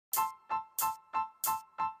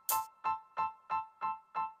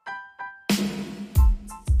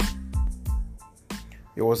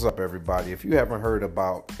Yo, what's up, everybody? If you haven't heard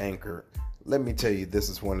about Anchor, let me tell you, this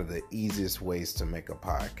is one of the easiest ways to make a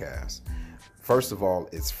podcast. First of all,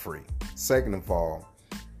 it's free. Second of all,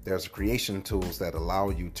 there's creation tools that allow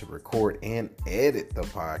you to record and edit the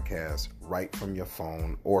podcast right from your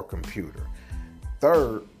phone or computer.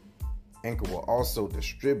 Third, Anchor will also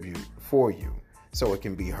distribute for you so it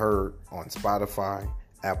can be heard on Spotify,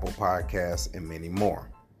 Apple Podcasts, and many more.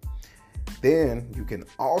 Then you can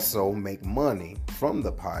also make money from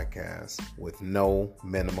the podcast with no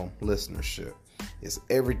minimum listenership. It's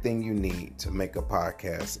everything you need to make a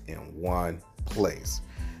podcast in one place.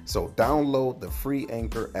 So download the free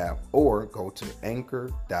Anchor app or go to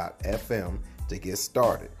anchor.fm to get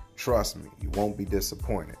started. Trust me, you won't be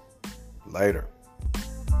disappointed. Later.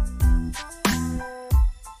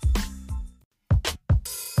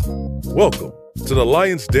 Welcome to The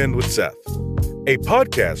Lion's Den with Seth, a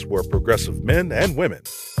podcast where progressive men and women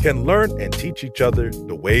can learn and teach each other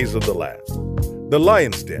the ways of the land. The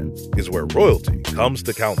Lion's Den is where royalty comes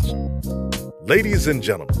to council. Ladies and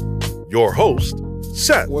gentlemen, your host,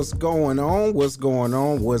 Seth. What's going on? What's going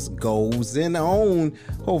on? What's goes on?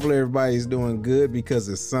 Hopefully everybody's doing good because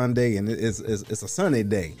it's Sunday and it's a sunny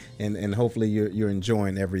day, and hopefully you're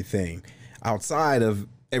enjoying everything outside of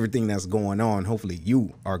everything that's going on. Hopefully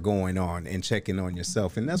you are going on and checking on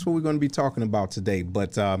yourself, and that's what we're going to be talking about today.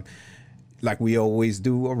 But like we always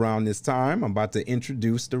do around this time, I'm about to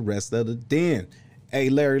introduce the rest of the den. Hey,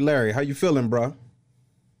 Larry, how you feeling, bro?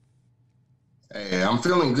 Hey, I'm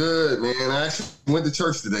feeling good, man. I actually went to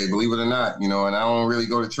church today, believe it or not, and I don't really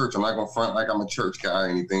go to church. I'm not going to front like I'm a church guy or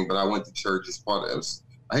anything, but I went to church as part of it.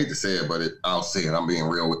 I hate to say it, but I'll say it. I'm being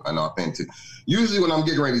real and authentic. Usually when I'm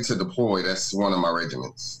getting ready to deploy, that's one of my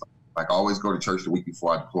regiments. Like, I always go to church the week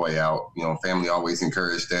before I deploy out. Family always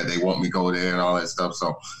encouraged that. They want me to go there and all that stuff.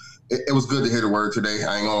 So it was good to hear the word today.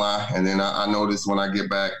 I ain't going to lie. And then I noticed when I get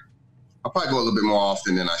back, I'll probably go a little bit more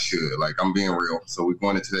often than I should. Like, I'm being real. So we're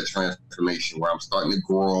going into that transformation where I'm starting to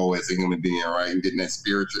grow as a human being, right? And getting that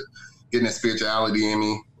spirituality in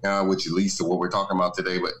me, which leads to what we're talking about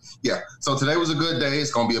today. But yeah, so today was a good day.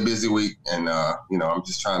 It's going to be a busy week. And, I'm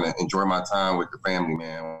just trying to enjoy my time with the family,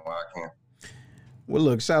 man, while I can. Well,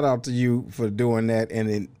 look, shout out to you for doing that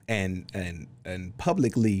and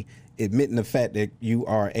publicly admitting the fact that you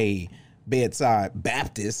are a bedside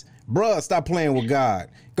Baptist. Bruh, stop playing with God.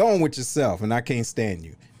 Go on with yourself, and I can't stand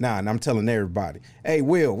you. Nah, and I'm telling everybody. Hey,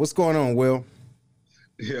 Will, what's going on, Will?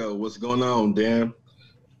 Yeah, what's going on, Dan?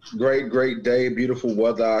 Great day. Beautiful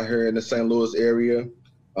weather out here in the St. Louis area.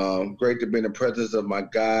 Great to be in the presence of my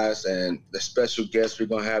guys and the special guests we're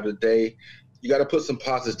going to have today. You got to put some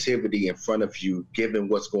positivity in front of you, given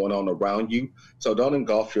what's going on around you. So don't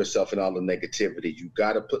engulf yourself in all the negativity. You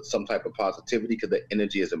got to put some type of positivity because the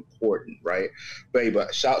energy is important, right?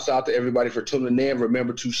 But shouts out to everybody for tuning in.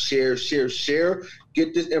 Remember to share.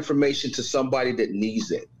 Get this information to somebody that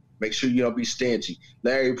needs it. Make sure you don't be stingy.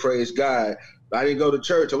 Larry, praise God. I didn't go to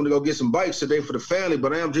church. I want to go get some bikes today for the family,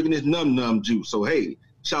 but I am drinking this num juice. So, hey,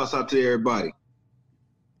 shouts out to everybody.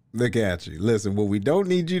 Look at you. Listen, what we don't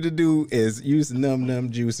need you to do is use num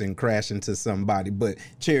juice and crash into somebody. But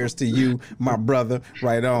cheers to you, my brother.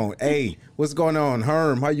 Right on. Hey, what's going on,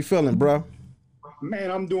 Herm? How you feeling, bro? Man,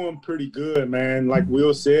 I'm doing pretty good, man. Like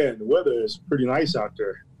Will said, the weather is pretty nice out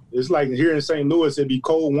there. It's like here in St. Louis, it'd be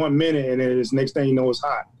cold 1 minute, and then it's next thing you know, it's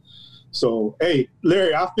hot. So, hey,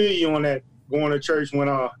 Larry, I feel you on that going to church when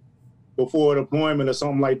before a deployment or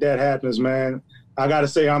something like that happens, man. I got to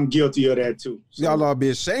say I'm guilty of that, too. So, y'all ought to be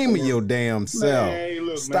ashamed of your damn self. Man, hey,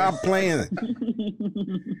 look, stop playing.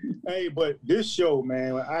 Hey, but this show,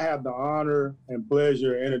 man, I have the honor and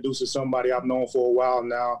pleasure of introducing somebody I've known for a while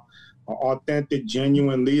now, an authentic,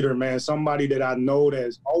 genuine leader, man, somebody that I know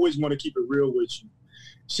that's always want to keep it real with you.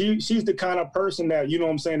 She's the kind of person that,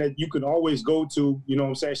 that you can always go to,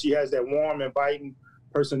 She has that warm, inviting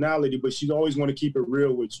personality, but she's always want to keep it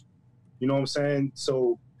real with you.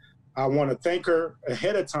 So I want to thank her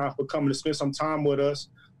ahead of time for coming to spend some time with us.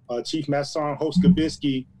 Chief Master Sergeant Hope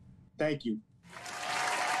Skibitsky, thank you.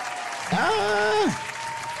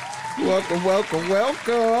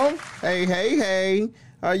 Welcome. Hey.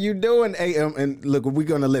 How you doing? Hey, and look, we're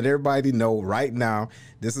going to let everybody know right now,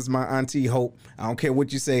 this is my auntie Hope. I don't care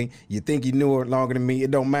what you say. You think you knew her longer than me.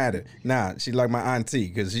 It don't matter. Nah, she's like my auntie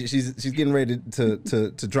because she's getting ready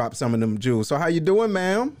to drop some of them jewels. So how you doing,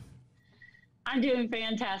 ma'am? I'm doing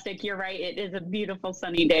fantastic. You're right. It is a beautiful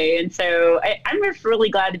sunny day. And so I'm just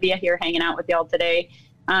really glad to be here hanging out with y'all today.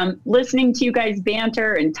 Listening to you guys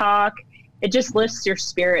banter and talk, it just lifts your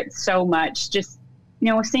spirits so much. Just,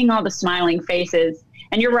 seeing all the smiling faces.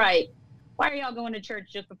 And you're right. Why are y'all going to church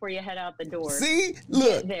just before you head out the door? See,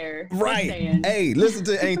 look, Get there. right. Hey, listen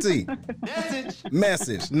to Auntie.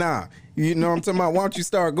 Message. Nah, you know what I'm talking about? Why don't you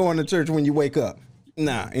start going to church when you wake up?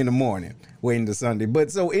 Nah, in the morning, waiting to Sunday. But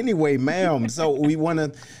so anyway, ma'am, so we want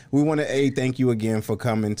to thank you again for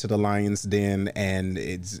coming to the Lion's Den, and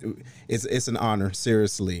it's an honor,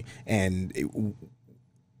 seriously, and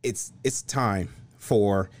it's time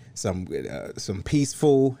for some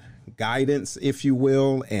peaceful guidance, if you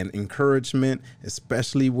will, and encouragement,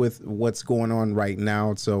 especially with what's going on right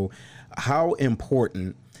now. So how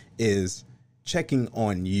important is checking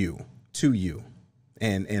on you, to you,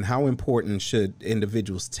 and how important should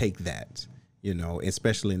individuals take that, you know,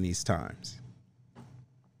 especially in these times?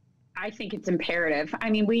 I think it's imperative. I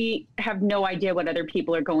mean, we have no idea what other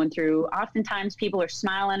people are going through. Oftentimes people are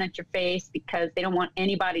smiling at your face because they don't want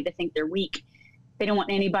anybody to think they're weak. They don't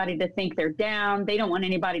want anybody to think they're down. They don't want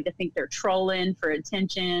anybody to think they're trolling for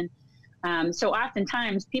attention. So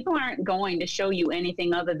oftentimes people aren't going to show you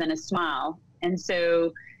anything other than a smile. And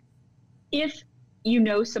so if you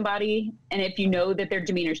know somebody, and if you know that their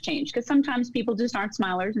demeanor's changed, because sometimes people just aren't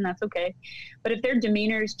smilers, and that's okay. But if their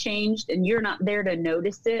demeanor's changed and you're not there to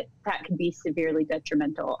notice it, that can be severely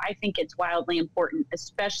detrimental. I think it's wildly important,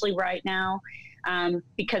 especially right now,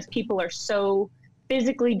 because people are so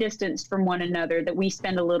physically distanced from one another that we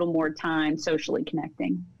spend a little more time socially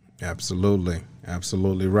connecting. Absolutely.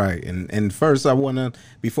 Absolutely right. And first I want to,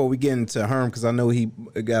 before we get into Herm, because I know he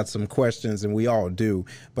got some questions and we all do,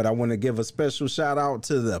 but I want to give a special shout out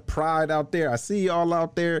to the pride out there. I see y'all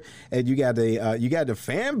out there, and you got the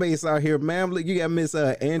fan base out here, ma'am. Look, you got Miss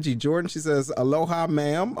Angie Jordan. She says, aloha,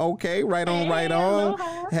 ma'am. Okay, right on, right on.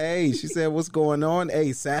 Aloha. Hey, she said, what's going on?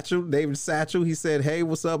 Hey, Satchel, David Satchel, he said, hey,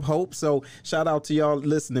 what's up, Hope? So shout out to y'all.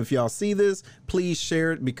 Listen, if y'all see this, please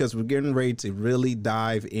share it, because we're getting ready to really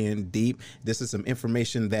dive in deep. This is some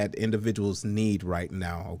information that individuals need right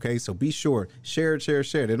now. Okay, so be sure, share it.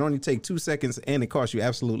 It only take 2 seconds, and it costs you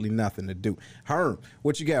absolutely nothing to do. Herm,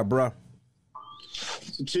 what you got, bro?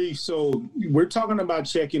 Chief, so we're talking about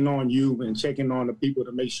checking on you and checking on the people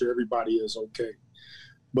to make sure everybody is okay.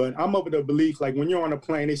 But I'm of the belief, like when you're on a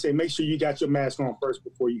plane, they say make sure you got your mask on first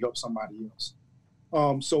before you help somebody else.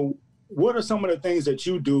 So what are some of the things that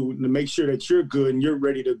you do to make sure that you're good and you're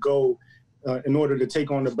ready to go in order to take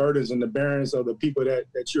on the burdens and the burdens of the people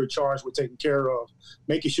that you're charged with taking care of,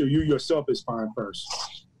 making sure you yourself is fine first?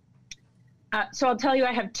 So I'll tell you,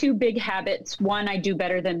 I have two big habits. One, I do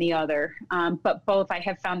better than the other, but both I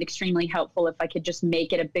have found extremely helpful if I could just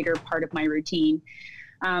make it a bigger part of my routine.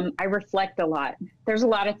 I reflect a lot. There's a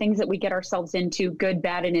lot of things that we get ourselves into, good,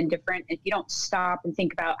 bad, and indifferent. If you don't stop and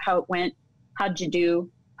think about how it went, how'd you do?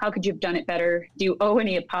 How could you have done it better? Do you owe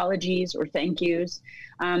any apologies or thank yous?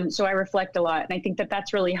 So I reflect a lot. And I think that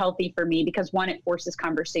that's really healthy for me because, one, it forces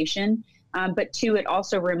conversation. But two, it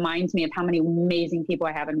also reminds me of how many amazing people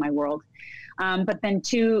I have in my world. But then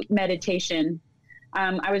two, meditation.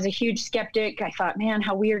 I was a huge skeptic. I thought, man,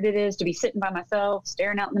 how weird it is to be sitting by myself,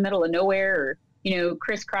 staring out in the middle of nowhere, or, you know,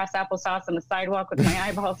 crisscross applesauce on the sidewalk with my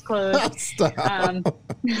eyeballs closed.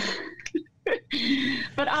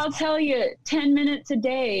 But I'll tell you, 10 minutes a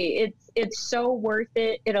day, it's so worth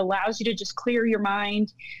it. It allows you to just clear your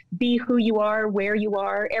mind, be who you are, where you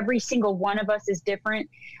are. Every single one of us is different.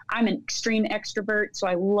 I'm an extreme extrovert, so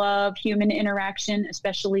I love human interaction,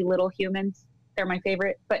 especially little humans. They're my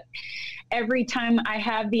favorite. But every time I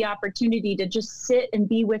have the opportunity to just sit and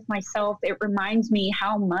be with myself, it reminds me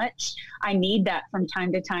how much I need that from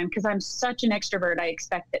time to time, because I'm such an extrovert. I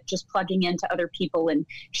expect that just plugging into other people and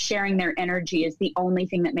sharing their energy is the only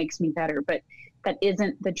thing that makes me better. But that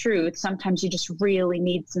isn't the truth. Sometimes you just really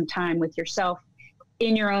need some time with yourself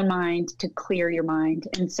in your own mind to clear your mind.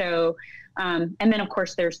 And so, and then of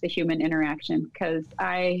course there's the human interaction, because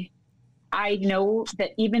I know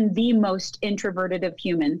that even the most introverted of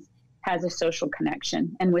humans has a social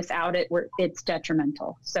connection, and without it, it's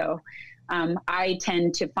detrimental. So I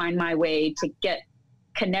tend to find my way to get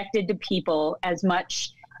connected to people as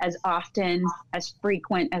much, as often, as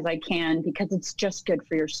frequent as I can, because it's just good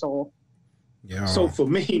for your soul. Yeah. So for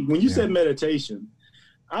me, when you said meditation,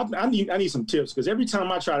 I need some tips, because every time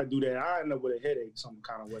I try to do that, I end up with a headache some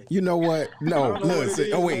kind of way. You know what? No,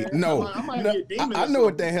 listen. Oh wait, no. I know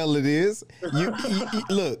what the hell it is. You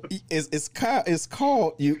look. It's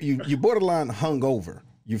called you borderline hungover.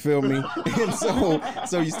 You feel me? And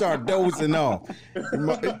so you start dozing off.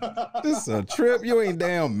 This is a trip. You ain't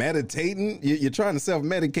damn meditating. You're trying to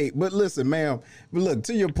self-medicate. But listen, ma'am. Look,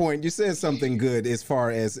 to your point, you said something good as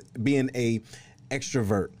far as being a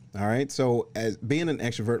extrovert. All right. So as being an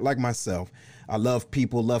extrovert like myself, I love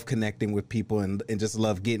people, love connecting with people, and just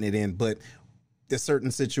love getting it in. But the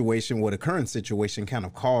certain situation, what the current situation kind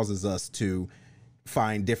of causes us to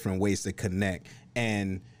find different ways to connect.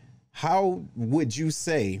 And how would you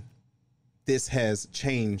say this has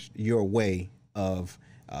changed your way of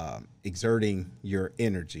exerting your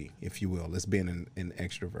energy, if you will, as being an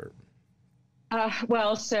extrovert?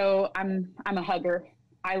 Well, so I'm a hugger.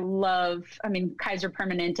 Kaiser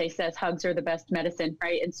Permanente says hugs are the best medicine,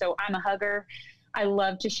 right? And so I'm a hugger. I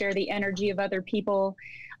love to share the energy of other people.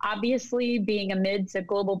 Obviously, being amidst a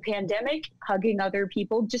global pandemic, hugging other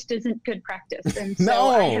people just isn't good practice. And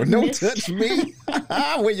so don't touch me.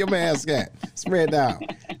 Where your mask at? Spread out.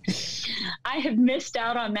 I have missed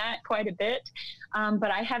out on that quite a bit. But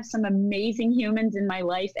I have some amazing humans in my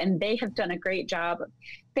life, and they have done a great job of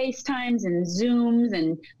FaceTimes and Zooms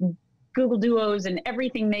and Google Duos and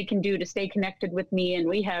everything they can do to stay connected with me. And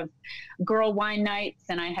we have girl wine nights,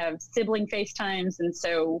 and I have sibling FaceTimes. And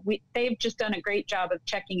so they've just done a great job of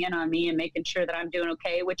checking in on me and making sure that I'm doing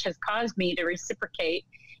okay, which has caused me to reciprocate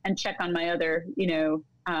and check on my other,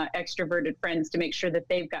 extroverted friends to make sure that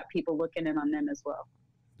they've got people looking in on them as well.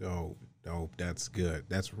 Dope. That's good.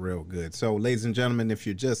 That's real good. So, ladies and gentlemen, if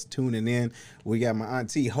you're just tuning in, we got my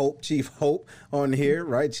auntie Hope, Chief Hope, on here,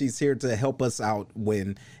 right? She's here to help us out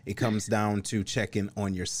when it comes down to checking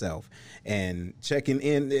on yourself and checking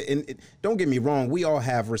in. And don't get me wrong, we all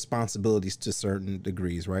have responsibilities to certain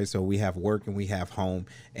degrees, right? So we have work and we have home,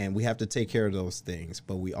 and we have to take care of those things,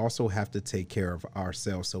 but we also have to take care of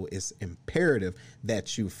ourselves. So it's imperative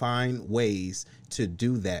that you find ways to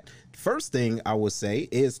do that. First thing I would say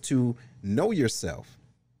is to know yourself,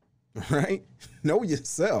 right? Know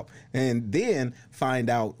yourself, and then find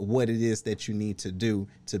out what it is that you need to do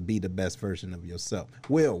to be the best version of yourself.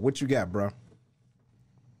 Will, what you got, bro?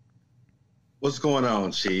 What's going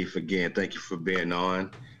on, Chief? Again, thank you for being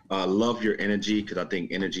on. Love your energy, because I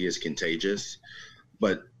think energy is contagious.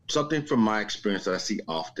 But something from my experience that I see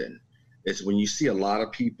often is when you see a lot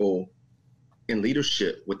of people in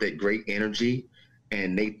leadership with that great energy,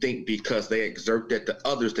 and they think because they exert that to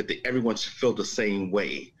others that everyone should feel the same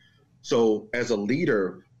way. So as a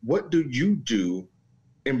leader, what do you do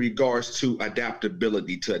in regards to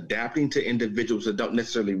adaptability, to adapting to individuals that don't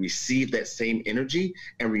necessarily receive that same energy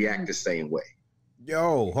and react the same way?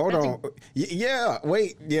 Yo, hold on.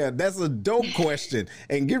 That's a dope question.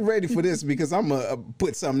 And get ready for this, because I'm going to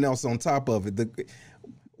put something else on top of it.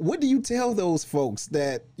 What do you tell those folks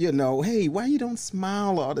that, hey, why you don't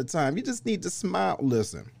smile all the time? You just need to smile.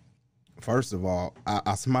 Listen, first of all,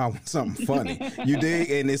 I smile with something funny. You dig?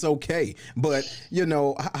 And it's okay. But,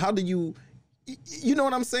 how do you know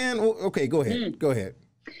what I'm saying? Okay, go ahead. Go ahead.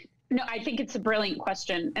 No, I think it's a brilliant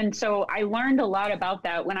question. And so I learned a lot about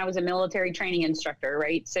that when I was a military training instructor,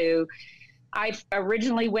 right? So I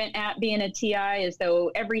originally went at being a TI as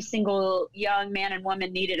though every single young man and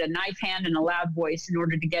woman needed a knife hand and a loud voice in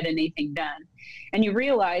order to get anything done. And you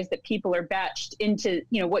realize that people are batched into,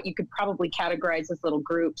 what you could probably categorize as little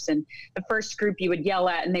groups. And the first group you would yell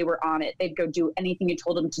at and they were on it. They'd go do anything you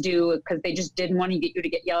told them to do because they just didn't want you to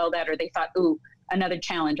get yelled at, or they thought, ooh, another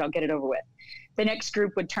challenge, I'll get it over with. The next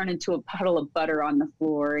group would turn into a puddle of butter on the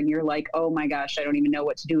floor, and you're like, oh my gosh, I don't even know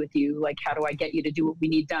what to do with you. Like, how do I get you to do what we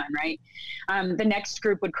need done, right? The next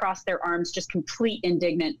group would cross their arms, just complete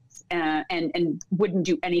indignance, and wouldn't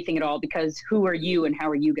do anything at all, because who are you and how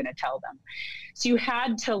are you going to tell them? So you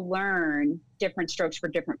had to learn different strokes for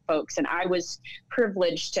different folks. And I was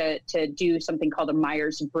privileged to do something called a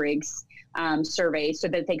Myers-Briggs survey, so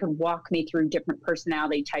that they could walk me through different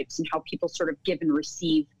personality types and how people sort of give and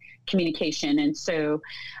receive communication. And so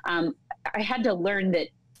I had to learn that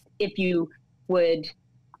if you would,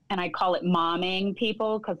 and I call it momming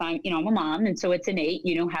people, because I'm a mom, and so it's innate,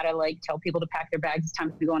 how to tell people to pack their bags, it's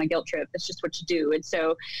time to go on a guilt trip. That's just what you do. And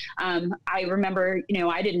so I remember,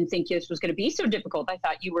 I didn't think this was going to be so difficult. I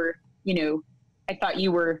thought you were,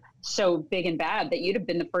 so big and bad that you'd have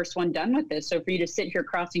been the first one done with this. So for you to sit here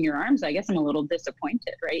crossing your arms, I guess I'm a little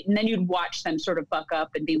disappointed, right? And then you'd watch them sort of buck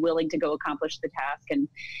up and be willing to go accomplish the task. And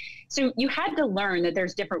so you had to learn that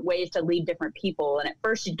there's different ways to lead different people. And at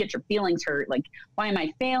first you'd get your feelings hurt. Like, why am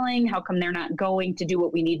I failing? How come they're not going to do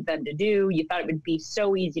what we need them to do? You thought it would be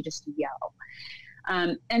so easy just to yell.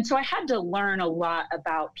 And so I had to learn a lot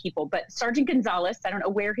about people. But Sergeant Gonzalez, I don't know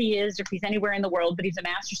where he is, or if he's anywhere in the world, but he's a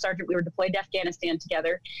master sergeant. We were deployed to Afghanistan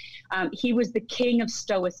together. He was the king of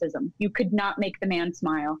stoicism. You could not make the man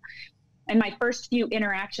smile. And my first few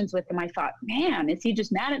interactions with him, I thought, man, is he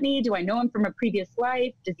just mad at me? Do I know him from a previous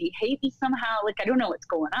life? Does he hate me somehow? I don't know what's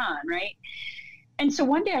going on, right? And so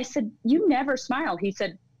one day I said, you never smile. He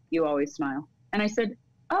said, you always smile. And I said,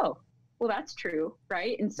 oh, well, that's true,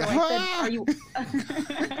 right? And so I said, are you...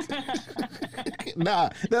 Nah,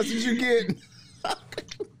 that's what you get.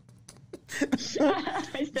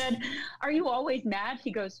 I said, "Are you always mad?"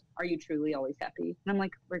 He goes, "Are you truly always happy?" And I'm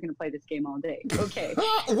like, "We're going to play this game all day." Okay.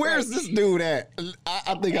 Where's this dude at?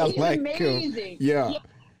 I think I like amazing. him. Yeah.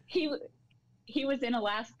 He was in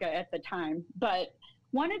Alaska at the time. But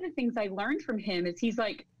one of the things I learned from him is he's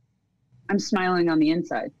like, "I'm smiling on the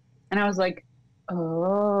inside." And I was like,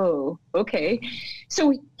 oh, okay.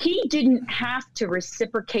 So he didn't have to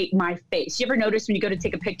reciprocate my face. You ever notice when you go to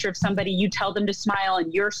take a picture of somebody, you tell them to smile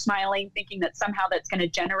and you're smiling, thinking that somehow that's going to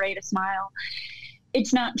generate a smile?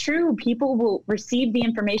 It's not true. People will receive the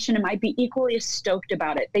information and might be equally as stoked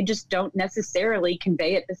about it. They just don't necessarily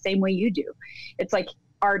convey it the same way you do. It's like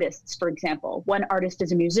artists, for example. One artist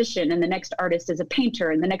is a musician and the next artist is a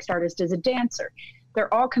painter and the next artist is a dancer.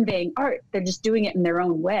 They're all conveying art. They're just doing it in their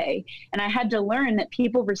own way. And I had to learn that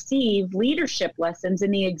people receive leadership lessons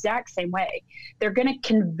in the exact same way. They're going to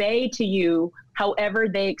convey to you however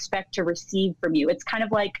they expect to receive from you. It's kind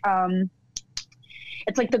of like,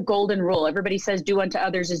 it's like the golden rule. Everybody says, do unto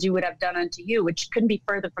others as you would have done unto you, which couldn't be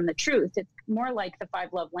further from the truth. It's more like the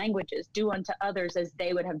 5 love languages, do unto others as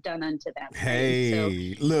they would have done unto them.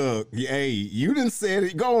 Hey, look, hey, you done said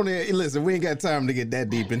it. Go on there. Listen, we ain't got time to get that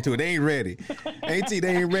deep into it. They ain't ready. They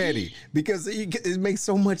ain't ready because it makes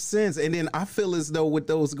so much sense. And then I feel as though with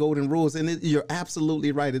those golden rules, and you're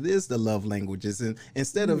absolutely right. It is the love languages. And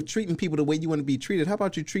instead of treating people the way you want to be treated, how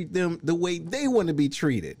about you treat them the way they want to be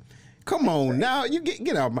treated? Come on now, you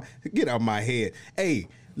get out my head. Hey,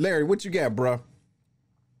 Larry, what you got, bro?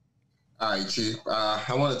 All right, Chief.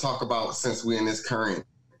 I want to talk about, since we're in this current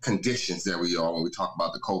conditions that we are when we talk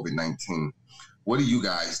about the COVID-19. What are you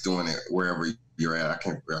guys doing wherever you're at? I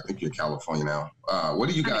think you're in California now. What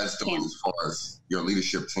are you guys doing as far as your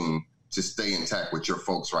leadership team to stay intact with your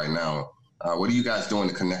folks right now? What are you guys doing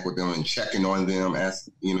to connect with them and checking on them?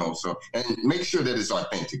 And make sure that it's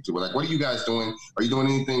authentic too. Like, what are you guys doing? Are you doing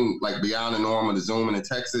anything like beyond the norm of the Zoom and the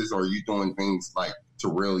Texas, or are you doing things like to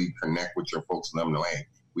really connect with your folks and let them know, hey,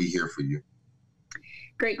 we here for you?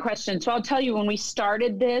 Great question. So I'll tell you, when we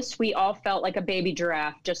started this, we all felt like a baby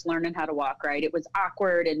giraffe just learning how to walk, right? It was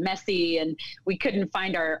awkward and messy and we couldn't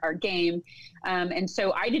find our game. And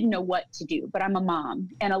so I didn't know what to do, but I'm a mom.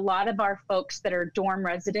 And a lot of our folks that are dorm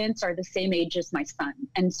residents are the same age as my son.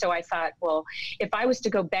 And so I thought, well, if I was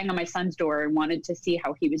to go bang on my son's door and wanted to see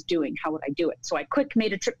how he was doing, how would I do it? So I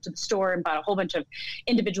made a trip to the store and bought a whole bunch of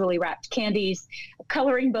individually wrapped candies,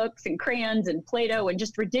 coloring books and crayons and Play-Doh and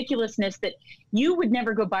just ridiculousness that you would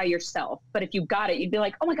never go buy yourself. But if you got it, you'd be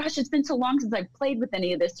like, oh my gosh, it's been so long since I've played with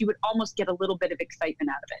any of this. You would almost get a little bit of excitement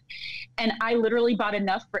out of it. And I literally bought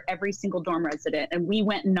enough for every single dorm resident. And we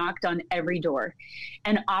went and knocked on every door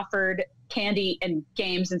and offered candy and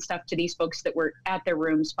games and stuff to these folks that were at their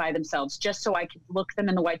rooms by themselves, just so I could look them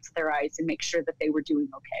in the whites of their eyes and make sure that they were doing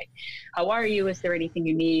okay. How are you? Is there anything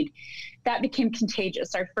you need? That became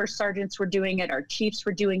contagious. Our first sergeants were doing it. Our chiefs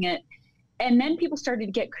were doing it. And then people started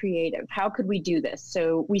to get creative. How could we do this?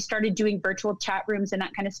 So we started doing virtual chat rooms and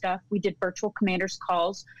that kind of stuff. We did virtual commanders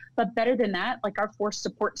calls. But better than that, like our force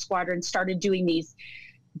support squadron started doing these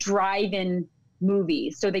drive-in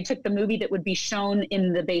movies. So they took the movie that would be shown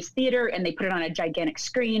in the base theater and they put it on a gigantic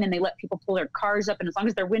screen and they let people pull their cars up. And as long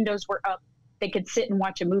as their windows were up, they could sit and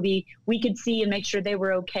watch a movie. We could see and make sure they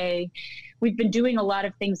were okay. We've been doing a lot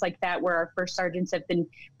of things like that where our first sergeants have been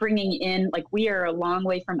bringing in, like we are a long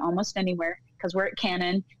way from almost anywhere because we're at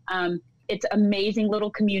Cannon. It's amazing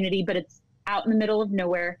little community, but it's out in the middle of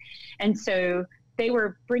nowhere. And so they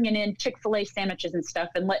were bringing in Chick-fil-A sandwiches and stuff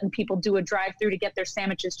and letting people do a drive-through to get their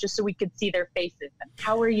sandwiches just so we could see their faces. And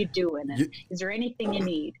how are you doing? And is there anything you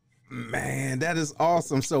need? Man, that is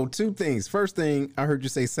awesome. So 2 things. First thing, I heard you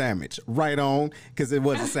say sandwich. Right on, because it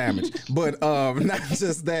was a sandwich. But not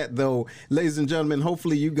just that, though. Ladies and gentlemen,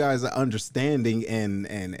 hopefully you guys are understanding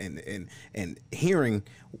and hearing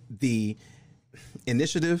the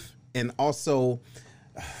initiative and also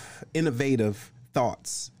innovative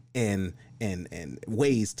thoughts and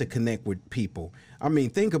ways to connect with people. I mean,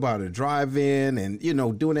 think about it, drive-in and,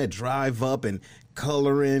 doing that drive up and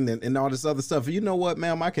coloring and all this other stuff. You know what,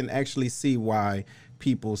 ma'am, I can actually see why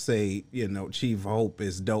people say, Chief Hope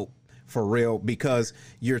is dope for real, because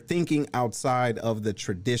you're thinking outside of the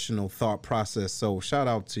traditional thought process. So shout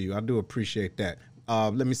out to you. I do appreciate that.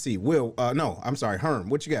 Let me see. Herm,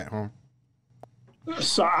 what you got, Herm?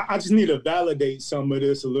 So I just need to validate some of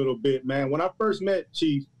this a little bit, man. When I first met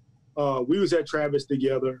Chief, we was at Travis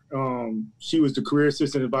together. She was the career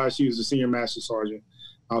assistant advisor. She was the senior master sergeant.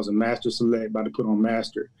 I was a master select, about to put on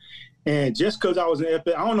master. And just because I was in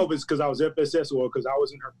FS, I don't know if it's because I was FSS or because I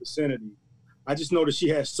was in her vicinity. I just know that she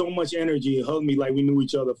had so much energy and hugged me like we knew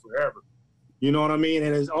each other forever. You know what I mean?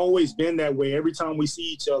 And it's always been that way. Every time we see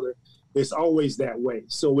each other, it's always that way.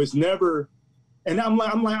 So it's never, and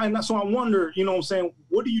so I wonder, you know what I'm saying?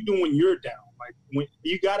 What do you do when you're down? Like, when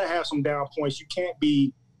you got to have some down points. You can't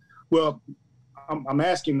be, well, I'm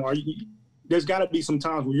asking, there's got to be some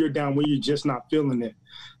times where you're down, where you're just not feeling it.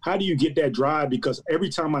 How do you get that drive? Because every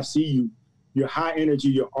time I see you, you're high energy,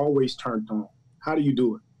 you're always turned on. How do you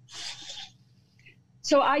do it?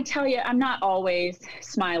 So I tell you, I'm not always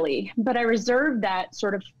smiley, but I reserve that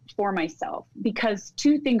sort of for myself, because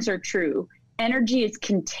two things are true. Energy is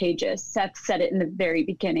contagious. Seth said it in the very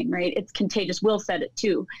beginning, right? It's contagious. Will said it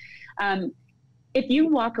too. If you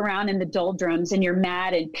walk around in the doldrums and you're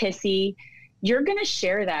mad and pissy, you're going to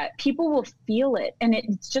share that. People will feel it, and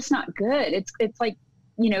it's just not good. It's like,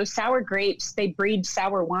 you know, sour grapes, they breed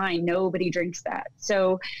sour wine. Nobody drinks that.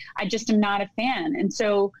 So I just am not a fan. And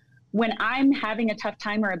so when I'm having a tough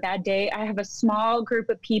time or a bad day, I have a small group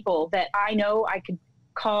of people that I know I could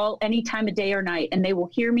call any time of day or night, and they will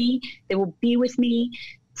hear me. They will be with me.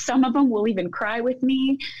 Some of them will even cry with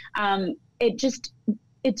me.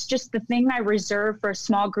 It's just the thing I reserve for a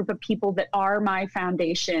small group of people that are my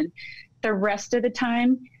foundation. The rest of the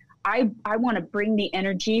time, I want to bring the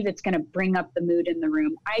energy that's going to bring up the mood in the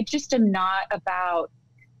room. I just am not about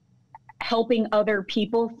helping other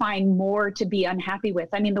people find more to be unhappy with.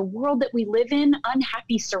 I mean, the world that we live in,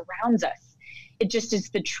 unhappy surrounds us. It just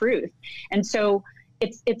is the truth. And so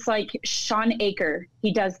it's like Sean Aker,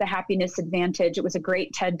 he does the Happiness Advantage. It was a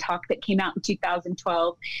great TED Talk that came out in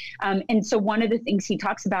 2012. And so one of the things he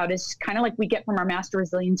talks about is kind of like we get from our Master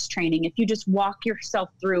Resilience training. If you just walk yourself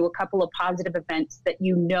through a couple of positive events that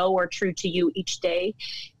you know are true to you each day,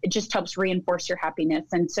 it just helps reinforce your happiness.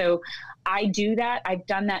 And so I do that. I've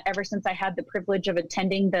done that ever since I had the privilege of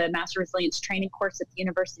attending the Master Resilience training course at the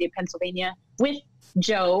University of Pennsylvania with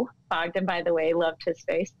Joe Bogdan, by the way, loved his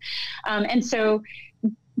face. And so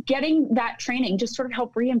getting that training just sort of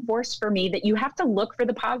helped reinforce for me that you have to look for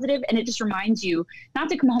the positive, and it just reminds you not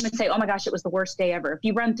to come home and say, oh my gosh, it was the worst day ever. If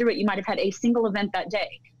you run through it, you might have had a single event that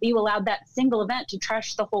day. But you allowed that single event to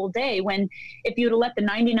trash the whole day, when if you'd have let the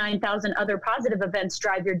 99,000 other positive events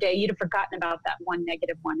drive your day, you'd have forgotten about that one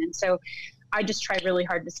negative one. And so I just try really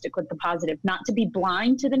hard to stick with the positive, not to be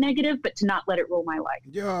blind to the negative, but to not let it rule my life.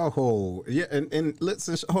 Yo, yeah, and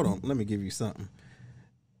let's hold on. Let me give you something.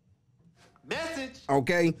 Message.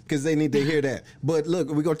 Okay, because they need to hear that. But look,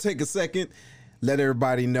 we're gonna take a second, let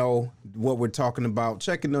everybody know what we're talking about,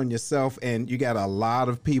 checking on yourself. And you got a lot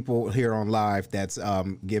of people here on live that's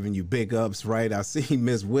giving you big ups, right? I see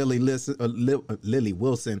Miss Lily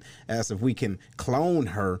Wilson asked if we can clone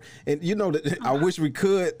her. And you know, I wish we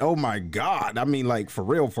could. Oh my God. I mean, like, for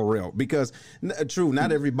real. Because true,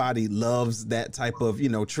 not everybody loves that type of, you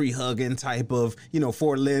know, tree hugging type of, you know,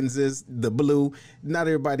 4 lenses, the blue. Not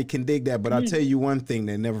everybody can dig that. But I'll tell you one thing,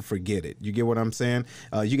 they never forget it. You get what I'm saying?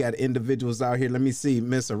 You got individuals out here. Let me see,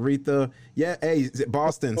 Miss Aretha. Yeah, hey,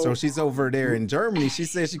 Boston. So she's over there in Germany. She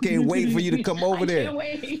says she can't wait for you to come over there. I can't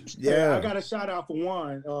wait. Yeah. I got a shout out for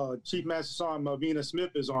one. Chief Master Sergeant Melvina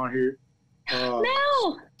Smith is on here.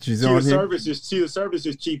 No. She's on here. She's the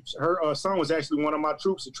services chief. Her son was actually one of my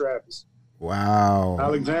troops at Travis. Wow.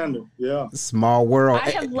 Alexander. Yeah. Small world.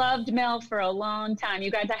 I have loved Mel for a long time. You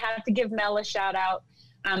guys, I have to give Mel a shout out.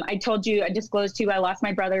 I told you, I disclosed to you, I lost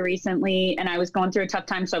my brother recently, and I was going through a tough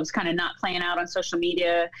time, so I was kind of not playing out on social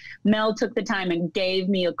media. Mel took the time and gave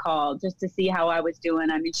me a call just to see how I was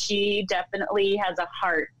doing. I mean, she definitely has a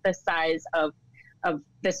heart the size of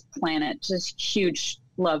this planet. Just huge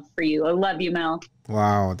love for you. I love you, Mel.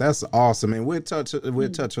 Wow, that's awesome. And we'll touch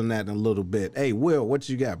on that in a little bit. Hey, Will, what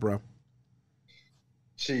you got, bro?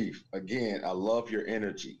 Chief, again, I love your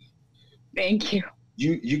energy. Thank you.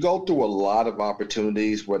 You go through a lot of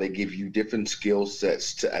opportunities where they give you different skill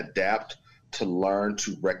sets to adapt, to learn,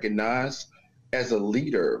 to recognize. As a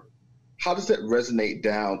leader, how does that resonate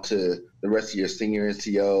down to the rest of your senior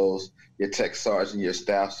NCOs, your tech sergeant, your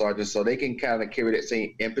staff sergeant, so they can kind of carry that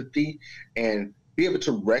same empathy and be able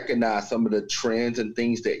to recognize some of the trends and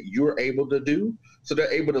things that you're able to do, so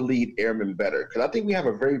they're able to lead airmen better? Because I think we have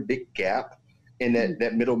a very big gap in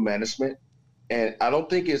that middle management. And I don't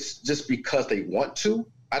think it's just because they want to.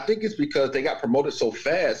 I think it's because they got promoted so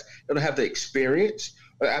fast, they don't have the experience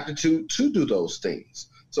or aptitude to do those things.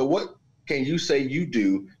 So what can you say you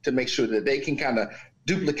do to make sure that they can kind of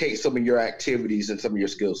duplicate some of your activities and some of your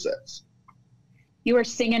skill sets? You are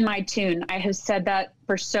singing my tune. I have said that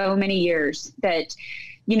for so many years, that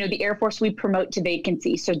the Air Force, we promote to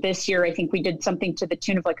vacancy. So this year, I think we did something to the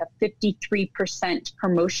tune of like a 53%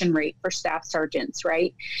 promotion rate for staff sergeants,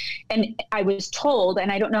 right? And I was told,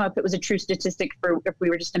 and I don't know if it was a true statistic for if we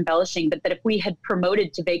were just embellishing, but that if we had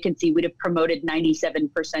promoted to vacancy, we'd have promoted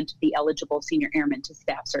 97% of the eligible senior airmen to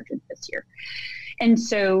staff sergeant this year. And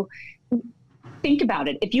so think about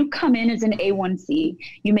it. If you come in as an A1C,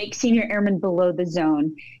 you make senior airmen below the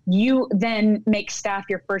zone, you then make staff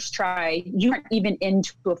your first try. You aren't even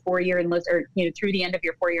into a 4-year enlistment, or through the end of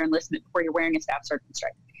your 4-year enlistment before you're wearing a staff sergeant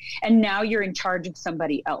stripe. And now you're in charge of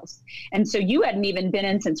somebody else. And so you hadn't even been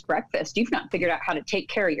in since breakfast. You've not figured out how to take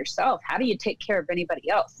care of yourself. How do you take care of anybody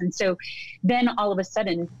else? And so then all of a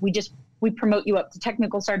sudden we promote you up to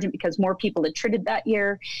technical sergeant because more people had tritted that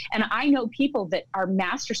year. And I know people that are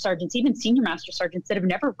master sergeants, even senior master sergeants, that have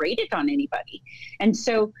never rated on anybody. And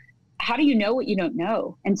so how do you know what you don't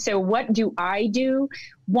know? And so what do?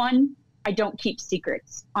 One, I don't keep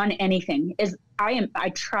secrets on anything. I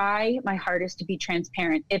try my hardest to be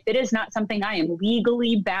transparent. If it is not something I am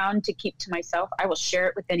legally bound to keep to myself, I will share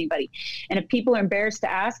it with anybody. And if people are embarrassed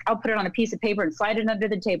to ask, I'll put it on a piece of paper and slide it under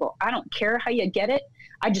the table. I don't care how you get it.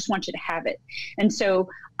 I just want you to have it. And so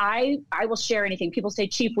I will share anything. People say,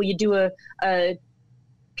 Chief, will you do a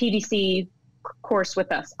PDC course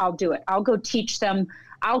with us? I'll do it. I'll go teach them.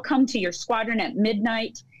 I'll come to your squadron at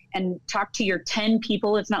midnight and talk to your 10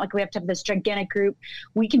 people. It's not like we have to have this gigantic group.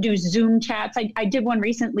 We can do Zoom chats. I did one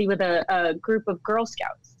recently with a group of Girl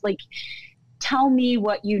Scouts. Like, tell me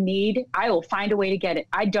what you need. I will find a way to get it.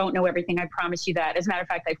 I don't know everything. I promise you that. As a matter of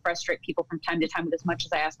fact, I frustrate people from time to time with as much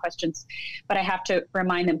as I ask questions, but I have to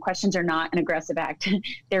remind them questions are not an aggressive act.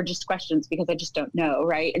 They're just questions because I just don't know.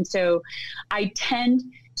 Right. And so I tend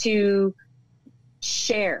to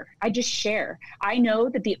share. I just share. I know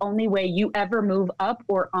that the only way you ever move up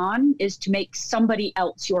or on is to make somebody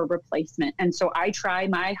else your replacement. And so I try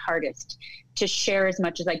my hardest to share as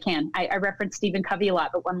much as I can. I reference Stephen Covey a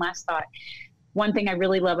lot, but one last thought. One thing I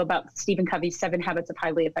really love about Stephen Covey's 7 Habits of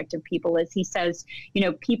Highly Effective People is he says,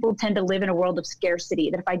 people tend to live in a world of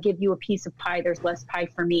scarcity, that if I give you a piece of pie, there's less pie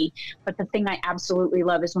for me. But the thing I absolutely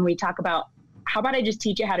love is when we talk about, how about I just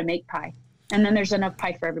teach you how to make pie? And then there's enough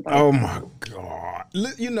pie for everybody. Oh my God.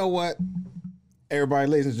 You know what? Everybody,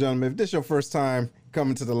 ladies and gentlemen, if this is your first time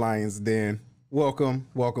coming to the Lion's Den, welcome,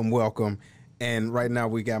 welcome, welcome. And right now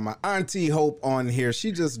we got my Auntie Hope on here.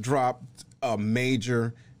 She just dropped a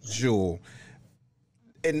major jewel.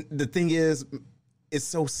 And the thing is, it's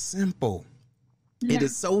so simple. Yeah. It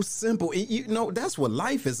is so simple. That's what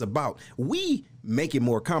life is about. We make it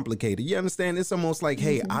more complicated. You understand? It's almost like,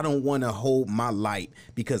 hey, I don't want to hold my light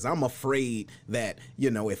because I'm afraid that,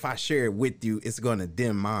 if I share it with you, it's going to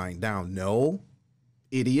dim mine down. No,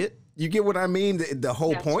 idiot. You get what I mean? The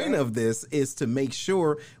whole point of this is to make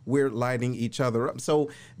sure we're lighting each other up.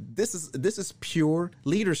 So this is pure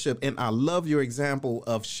leadership. And I love your example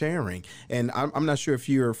of sharing. And I'm not sure if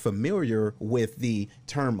you're familiar with the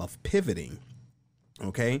term of pivoting.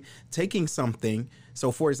 Okay, taking something.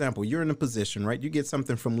 So, for example, you're in a position, right? You get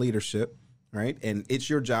something from leadership, right? And it's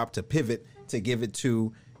your job to pivot to give it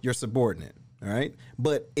to your subordinate. All right.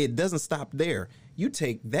 But it doesn't stop there. You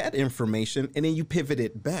take that information and then you pivot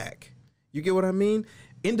it back. You get what I mean?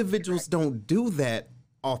 Individuals don't do that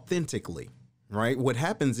authentically, right? What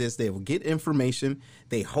happens is they will get information,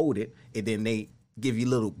 they hold it, and then they give you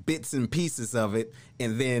little bits and pieces of it.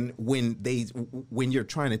 And then when you're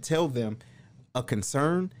trying to tell them a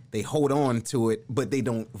concern, they hold on to it, but they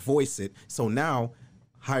don't voice it. So now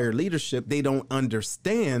higher leadership, they don't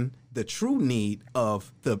understand the true need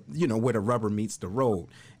of where the rubber meets the road.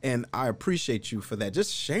 And I appreciate you for that.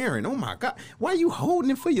 Just sharing. Oh my God. Why are you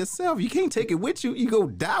holding it for yourself? You can't take it with you. You go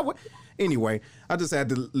die with. Anyway, I just had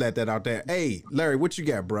to let that out there. Hey, Larry, what you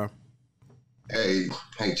got, bro? Hey,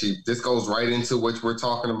 Chief, this goes right into what we're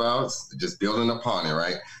talking about, just building upon it,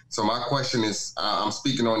 right? So my question is, I'm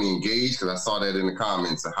speaking on the engaged because I saw that in the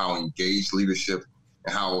comments of how engaged leadership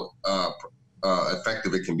and how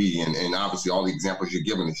effective it can be. And obviously all the examples you're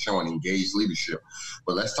giving is showing engaged leadership.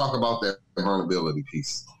 But let's talk about that vulnerability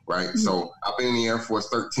piece, right? Mm-hmm. So I've been in the Air Force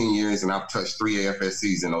 13 years and I've touched 3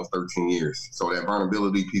 AFSCs in those 13 years. So that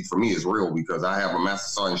vulnerability piece for me is real because I have a Master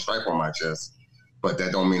Sergeant stripe on my chest, but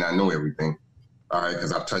that don't mean I know everything. All right,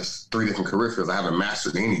 because I've touched 3 different career fields. I haven't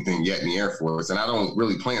mastered anything yet in the Air Force, and I don't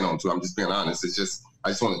really plan on to. I'm just being honest. It's just I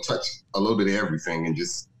just want to touch a little bit of everything and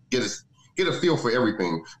just get a feel for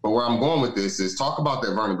everything. But where I'm going with this is talk about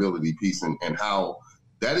that vulnerability piece and how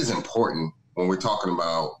that is important when we're talking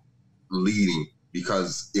about leading.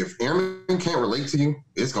 Because if airmen can't relate to you,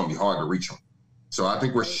 it's going to be hard to reach them. So I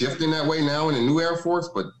think we're shifting that way now in the new Air Force.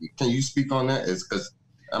 But can you speak on that? It's because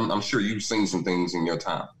I'm sure you've seen some things in your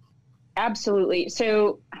time. Absolutely.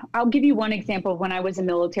 So I'll give you one example of when I was a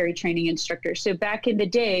military training instructor. So back in the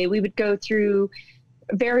day, we would go through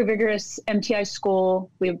very vigorous MTI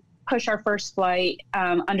school. We would push our first flight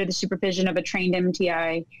under the supervision of a trained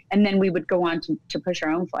MTI, and then we would go on to push our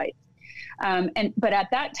own flights. But at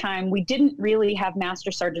that time, we didn't really have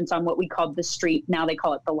master sergeants on what we called the street. Now they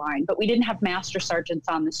call it the line, but we didn't have master sergeants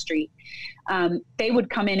on the street. They would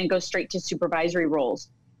come in and go straight to supervisory roles.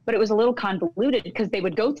 But it was a little convoluted because they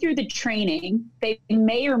would go through the training. They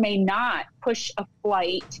may or may not push a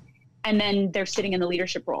flight, and then they're sitting in the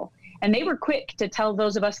leadership role. And they were quick to tell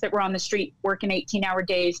those of us that were on the street working 18-hour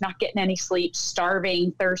days, not getting any sleep,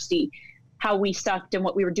 starving, thirsty, how we sucked and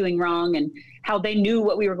what we were doing wrong and how they knew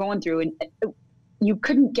what we were going through. And you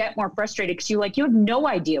couldn't get more frustrated because you have no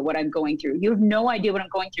idea what I'm going through. You have no idea what I'm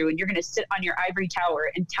going through. And you're going to sit on your ivory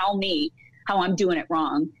tower and tell me how I'm doing it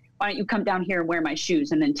wrong. Why don't you come down here and wear my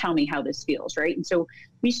shoes and then tell me how this feels, right? And so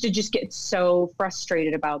we used to just get so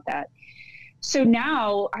frustrated about that. So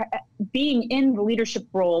now, being in the leadership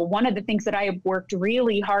role, one of the things that I have worked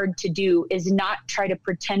really hard to do is not try to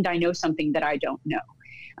pretend I know something that I don't know.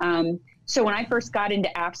 So when I first got into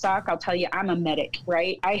APSOC, I'll tell you, I'm a medic,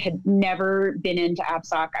 right? I had never been into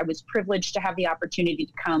APSOC. I was privileged to have the opportunity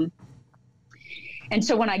to come. And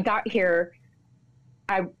so when I got here,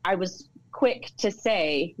 I was quick to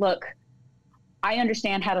say, look, I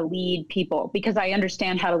understand how to lead people because I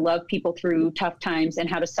understand how to love people through tough times and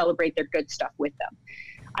how to celebrate their good stuff with them.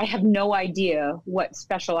 I have no idea what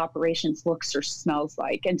special operations looks or smells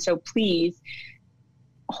like. And so please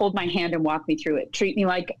hold my hand and walk me through it. Treat me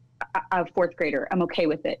like a fourth grader. I'm okay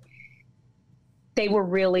with it. They were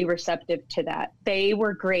really receptive to that. They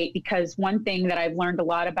were great because one thing that I've learned a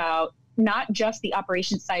lot about, not just the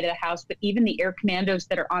operations side of the house, but even the air commandos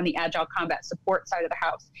that are on the agile combat support side of the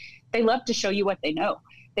house. They love to show you what they know.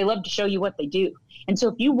 They love to show you what they do. And so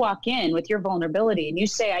if you walk in with your vulnerability and you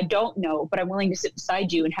say, I don't know, but I'm willing to sit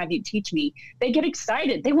beside you and have you teach me, they get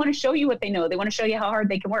excited. They want to show you what they know. They want to show you how hard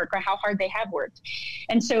they can work or how hard they have worked.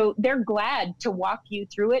 And so they're glad to walk you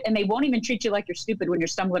through it. And they won't even treat you like you're stupid when you're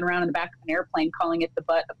stumbling around in the back of an airplane, calling it the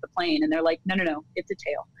butt of the plane. And they're like, no, it's a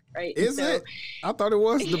tail. Right? Is it? I thought it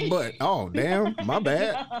was the butt. Oh, damn. My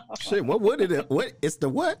bad. No. Shit. What it's the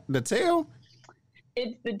what? The tail?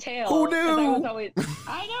 It's the tail. Who knew?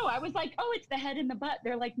 I know. I was like, oh, it's the head and the butt.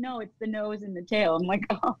 They're like, no, it's the nose and the tail. I'm like,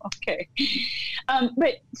 oh, okay.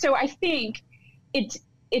 But so I think it's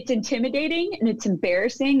intimidating and it's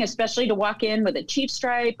embarrassing, especially to walk in with a chief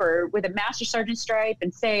stripe or with a master sergeant stripe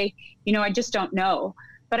and say, I just don't know.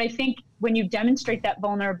 But I think when you demonstrate that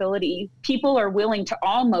vulnerability, people are willing to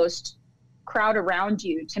almost crowd around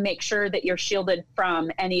you to make sure that you're shielded from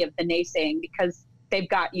any of the naysaying because they've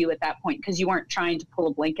got you at that point because you weren't trying to pull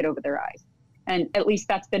a blanket over their eyes. And at least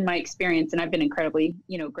that's been my experience, and I've been incredibly,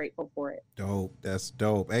 grateful for it. Dope. That's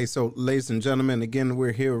dope. Hey, so ladies and gentlemen, again,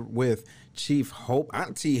 we're here with Chief Hope,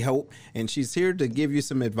 Auntie Hope, and she's here to give you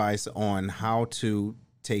some advice on how to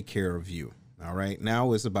take care of you. All right.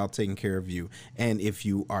 Now it's about taking care of you. And if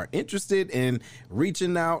you are interested in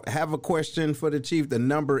reaching out, have a question for the chief, the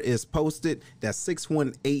number is posted. That's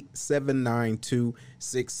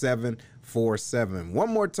 618-792-6747. One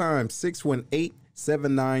more time,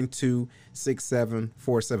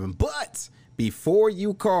 618-792-6747. But before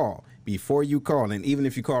you call, and even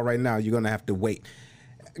if you call right now, you're going to have to wait.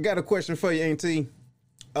 I got a question for you, Auntie.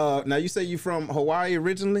 Now, you say you're from Hawaii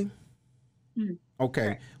originally? Mm-hmm. Okay.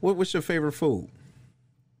 Right. What's your favorite food?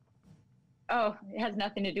 Oh, it has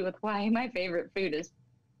nothing to do with Hawaii. My favorite food is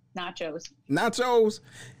nachos. Nachos?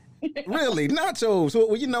 Really? Nachos?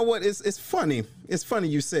 Well, you know what? It's funny. It's funny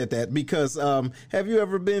you said that because have you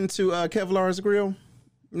ever been to Kevlar's Grill?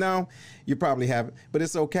 No? You probably haven't, but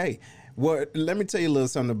it's okay. Well, let me tell you a little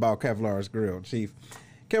something about Kevlar's Grill, Chief.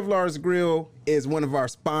 Kevlar's Grill is one of our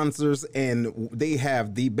sponsors, and they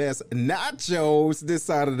have the best nachos this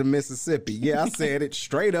side of the Mississippi. Yeah, I said it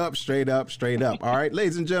straight up. All right,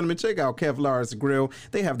 ladies and gentlemen, check out Kevlar's Grill.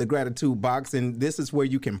 They have the gratitude box, and this is where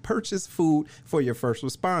you can purchase food for your first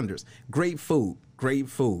responders. Great food,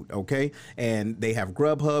 okay? And they have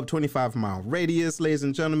Grubhub, 25-mile radius, ladies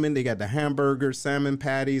and gentlemen. They got the hamburgers, salmon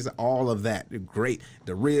patties, all of that. They're great.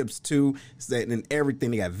 The ribs, too, and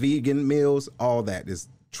everything. They got vegan meals, all that is.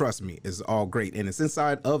 Trust me, it's all great. And it's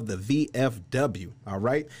inside of the VFW, all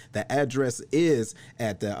right? The address is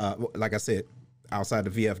at the, like I said, outside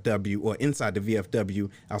the VFW or inside the VFW,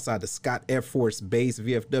 outside the Scott Air Force Base,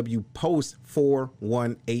 VFW Post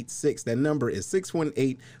 4186. That number is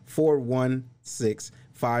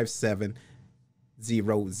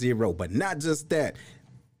 618-416-5700. But not just that.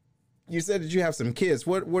 You said that you have some kids.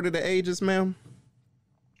 What are the ages, ma'am?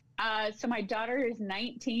 So my daughter is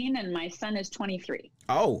 19 and my son is 23.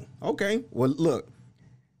 Oh, okay. Well, look,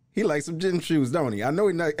 he likes some gym shoes, don't he? I know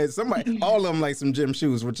he not, somebody, all of them like some gym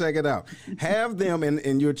shoes. Well, check it out. Have them,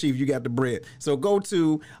 and you're chief. You got the bread. So go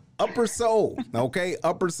to Upper Soul, okay?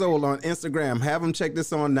 Upper Soul on Instagram. Have them check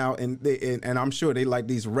this on now, and I'm sure they like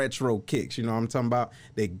these retro kicks. You know what I'm talking about?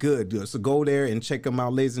 They're good. So go there and check them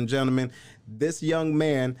out, ladies and gentlemen. This young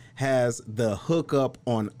man has the hookup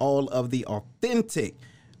on all of the authentic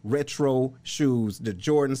retro shoes, the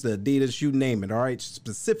Jordans, the Adidas, you name it. All right,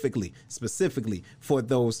 specifically for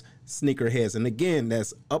those sneakerheads. And again,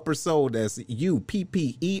 that's Upper Soul. That's UPPERSOLEZ.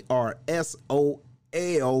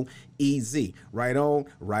 Right on,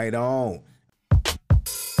 right on.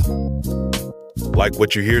 Like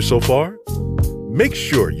what you hear so far? Make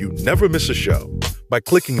sure you never miss a show by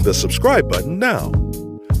clicking the subscribe button now.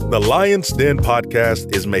 The Lion's Den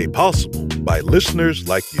podcast is made possible by listeners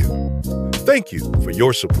like you. Thank you for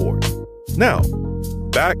your support. Now,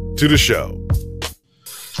 back to the show.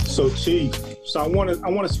 So, Chief, I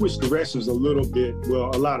want to switch directions a little bit. Well,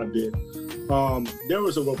 a lot of bit. There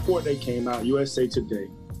was a report that came out, USA Today.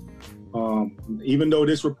 Even though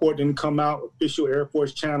this report didn't come out official Air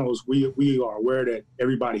Force channels, we are aware that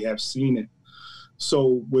everybody have seen it.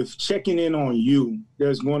 So, with checking in on you,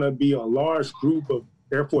 there's going to be a large group of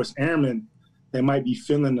Air Force airmen that might be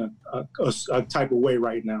feeling a type of way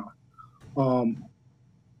right now.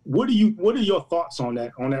 What are your thoughts on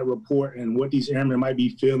that report and what these airmen might be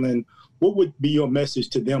feeling? What would be your message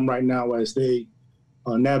to them right now as they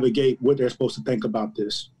navigate what they're supposed to think about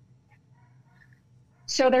this?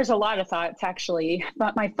 So there's a lot of thoughts actually,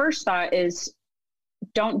 but my first thought is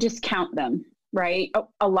don't discount them, right?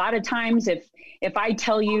 A lot of times if I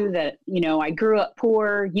tell you that, you know, I grew up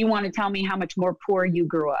poor, you want to tell me how much more poor you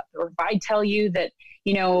grew up. Or if I tell you that,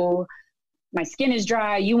 you know, my skin is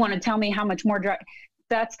dry, you want to tell me how much more dry.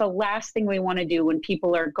 That's the last thing we want to do when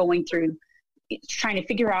people are going through trying to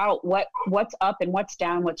figure out what's up and what's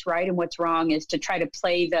down, what's right and what's wrong, is to try to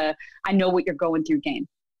play the I know what you're going through game.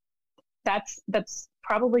 That's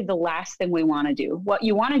probably the last thing we want to do. What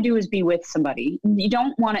you want to do is be with somebody. You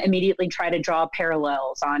don't want to immediately try to draw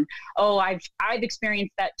parallels on, oh, I've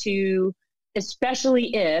experienced that too,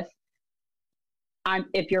 especially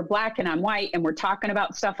if you're Black and I'm white and we're talking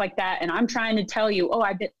about stuff like that and I'm trying to tell you,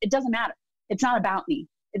 it doesn't matter. It's not about me.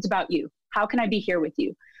 It's about you. How can I be here with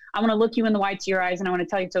you? I want to look you in the whites of your eyes and I want to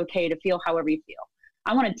tell you it's okay to feel however you feel.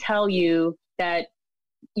 I want to tell you that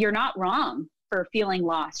you're not wrong for feeling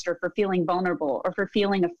lost or for feeling vulnerable or for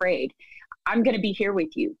feeling afraid. I'm going to be here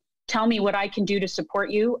with you. Tell me what I can do to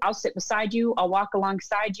support you. I'll sit beside you. I'll walk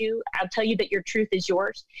alongside you. I'll tell you that your truth is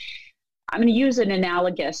yours. I'm going to use an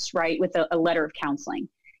analogous, right, with a letter of counseling.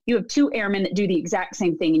 You have two airmen that do the exact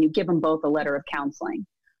same thing and you give them both a letter of counseling.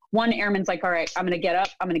 One airman's like, all right, I'm going to get up.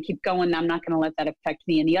 I'm going to keep going. I'm not going to let that affect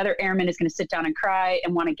me. And the other airman is going to sit down and cry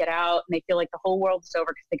and want to get out. And they feel like the whole world is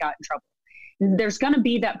over because they got in trouble. There's going to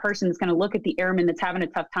be that person that's going to look at the airman that's having a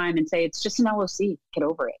tough time and say, it's just an LOC, get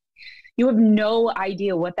over it. You have no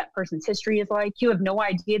idea what that person's history is like. You have no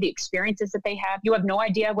idea the experiences that they have. You have no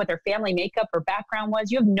idea what their family makeup or background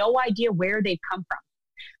was. You have no idea where they've come from.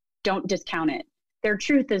 Don't discount it. Their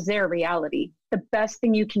truth is their reality. The best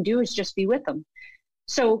thing you can do is just be with them.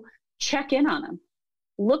 So check in on them,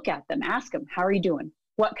 look at them, ask them, how are you doing?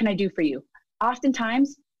 What can I do for you?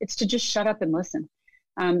 Oftentimes it's to just shut up and listen.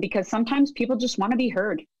 Because sometimes people just want to be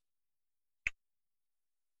heard.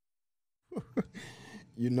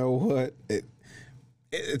 You know what?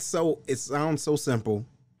 It sounds so simple.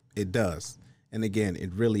 It does. And again,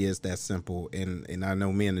 it really is that simple. And I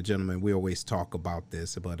know me and the gentleman, we always talk about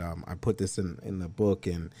this, but I put this in the book.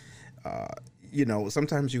 And, you know,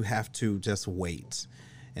 sometimes you have to just wait.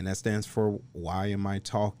 And that stands for, why am I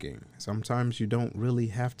talking? Sometimes you don't really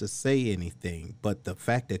have to say anything, but the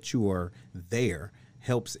fact that you are there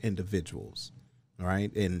helps individuals,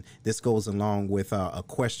 right? And this goes along with a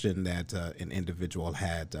question that an individual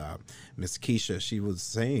had, Miss Keisha. She was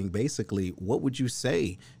saying, basically, what would you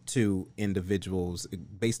say to individuals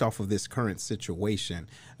based off of this current situation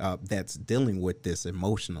that's dealing with this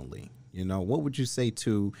emotionally? You know, what would you say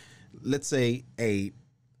to, let's say,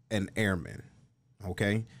 an airman?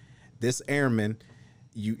 Okay, this airman,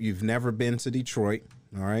 you've never been to Detroit.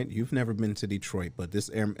 All right, you've never been to Detroit, but this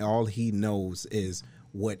airman, all he knows is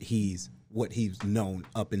what he's known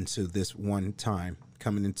up into this one time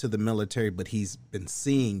coming into the military. But he's been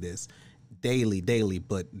seeing this daily.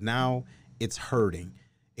 But now it's hurting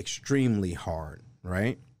extremely hard,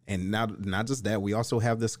 right? And not just that, we also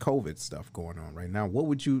have this COVID stuff going on right now. What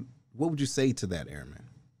would you say to that airman?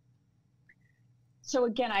 So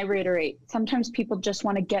again, I reiterate, sometimes people just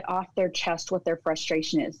want to get off their chest what their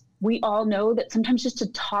frustration is. we all know that sometimes just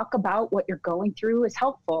to talk about what you're going through is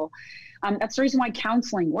helpful. That's the reason why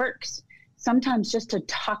counseling works. Sometimes just to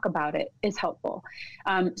talk about it is helpful.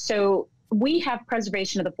 So we have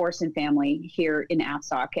Preservation of the Forest and Family here in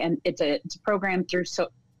AFSOC, and it's a program through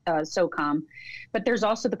SOCOM, but there's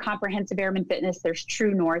also the Comprehensive Airman Fitness, there's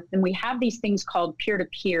True North, and we have these things called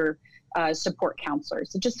peer-to-peer support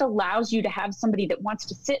counselors. It just allows you to have somebody that wants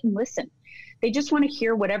to sit and listen. They just want to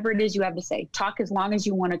hear whatever it is you have to say. Talk as long as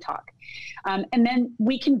you want to talk. And then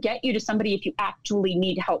we can get you to somebody if you actually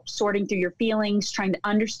need help sorting through your feelings, trying to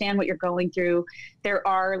understand what you're going through. There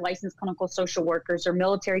are licensed clinical social workers or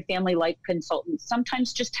military family life consultants.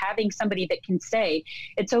 Sometimes just having somebody that can say,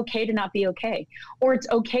 it's okay to not be okay, or it's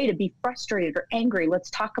okay to be frustrated or angry.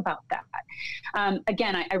 Let's talk about that.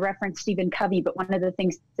 Again, I referenced Stephen Covey, but one of the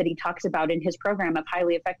things that he talks about in his program of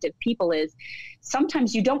highly effective people is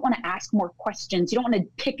sometimes you don't want to ask more questions. You don't want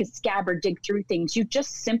to pick a scab or dig through things. You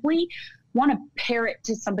just simply want to parrot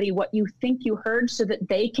to somebody what you think you heard so that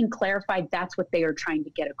they can clarify that's what they are trying to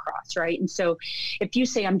get across, right? And so if you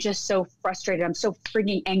say, I'm just so frustrated, I'm so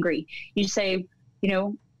freaking angry, you say,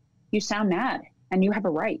 you sound mad and you have a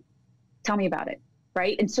right. Tell me about it,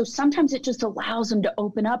 right? And so sometimes it just allows them to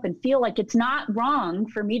open up and feel like it's not wrong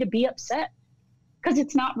for me to be upset, because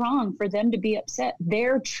it's not wrong for them to be upset.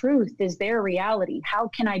 Their truth is their reality. How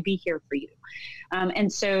can I be here for you?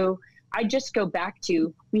 And so I just go back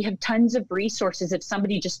to, we have tons of resources if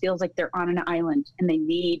somebody just feels like they're on an island and they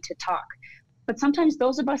need to talk. But sometimes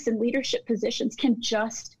those of us in leadership positions can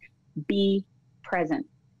just be present.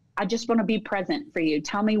 I just want to be present for you.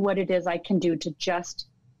 Tell me what it is I can do to just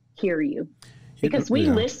hear you. Because we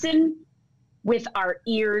listen with our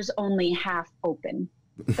ears only half open.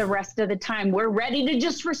 The rest of the time, we're ready to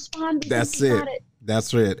just respond. That's it.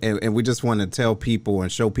 That's it. And we just want to tell people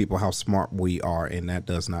and show people how smart we are, and that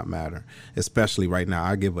does not matter, especially right now.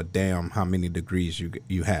 I give a damn how many degrees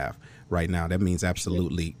you have right now. That means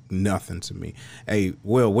absolutely nothing to me. Hey,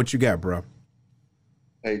 Will, what you got, bro?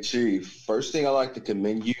 Hey, Chief. First thing, I like to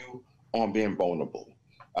commend you on being vulnerable.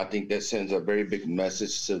 I think that sends a very big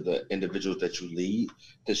message to the individuals that you lead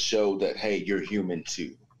to show that, hey, you're human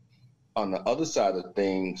too. On the other side of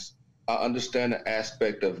things, I understand the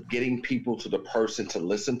aspect of getting people to the person to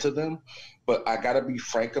listen to them, but I got to be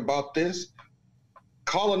frank about this.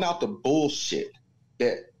 Calling out the bullshit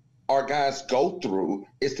that our guys go through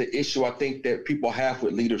is the issue I think that people have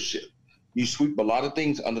with leadership. You sweep a lot of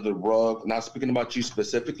things under the rug, not speaking about you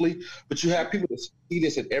specifically, but you have people that see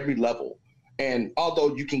this at every level. And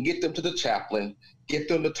although you can get them to the chaplain, get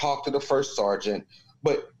them to talk to the first sergeant,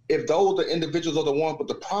 but if those the individuals are the ones with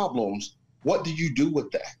the problems, what do you do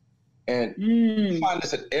with that? And you find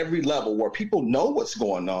this at every level where people know what's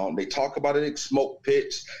going on. They talk about it at smoke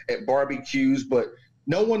pits, at barbecues, but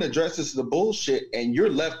no one addresses the bullshit, and you're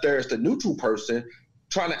left there as the neutral person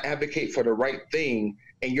trying to advocate for the right thing,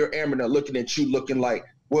 and your airmen are looking at you looking like,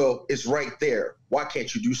 well, it's right there. Why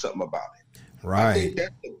can't you do something about it? Right. I think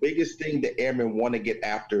that's the biggest thing the airmen want to get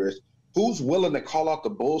after is who's willing to call out the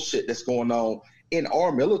bullshit that's going on in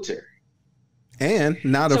our military. And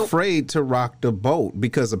not afraid to rock the boat,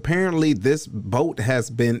 because apparently this boat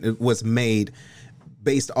was made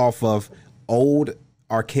based off of old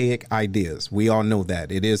archaic ideas. We all know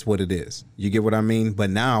that. It is what it is. You get what I mean? But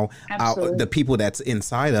now the people that's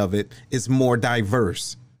inside of it is more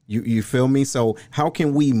diverse. You feel me? So how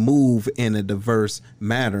can we move in a diverse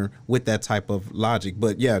manner with that type of logic?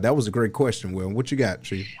 But yeah, that was a great question, Will. What you got,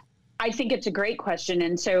 Chief? I think it's a great question.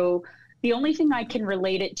 And so the only thing I can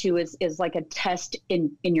relate it to is like a test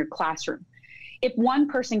in your classroom. If one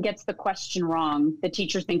person gets the question wrong, the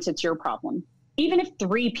teacher thinks it's your problem. Even if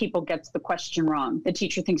 3 people gets the question wrong, the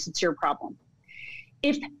teacher thinks it's your problem.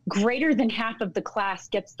 If greater than half of the class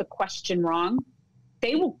gets the question wrong,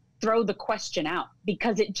 they will throw the question out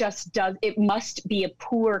because it must be a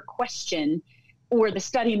poor question or the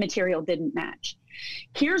study material didn't match.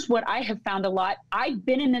 Here's what I have found a lot. I've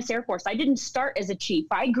been in this Air Force. I didn't start as a chief.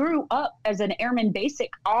 I grew up as an airman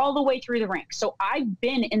basic all the way through the ranks. So I've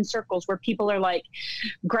been in circles where people are like,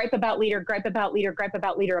 gripe about leader, gripe about leader, gripe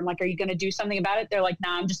about leader. I'm like, are you going to do something about it? They're like,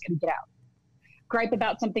 nah, I'm just going to get out. Gripe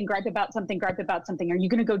about something, gripe about something, gripe about something. Are you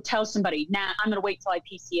going to go tell somebody? Nah, I'm going to wait till I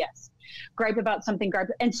PCS. Gripe about something, gripe.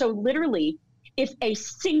 And so literally, if a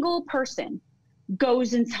single person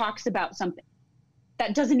goes and talks about something,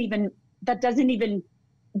 that doesn't even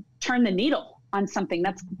turn the needle on something.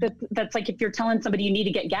 That's like if you're telling somebody you need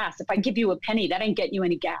to get gas. If I give you a penny, that ain't getting you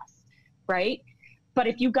any gas, right? But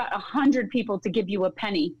if you got 100 people to give you a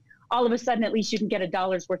penny, all of a sudden, at least you can get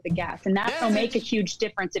 $1 worth of gas. And that'll make a huge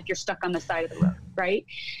difference if you're stuck on the side of the road, right?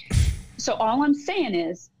 So all I'm saying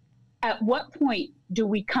is, At what point do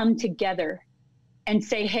we come together and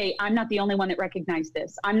say, hey, I'm not the only one that recognized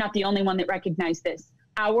this. I'm not the only one that recognized this.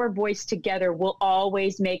 Our voice together will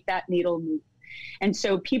always make that needle move. And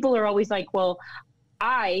so people are always like, well,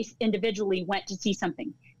 I individually went to see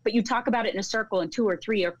something, but you talk about it in a circle and 2 or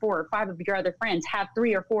 3 or 4 or 5 of your other friends have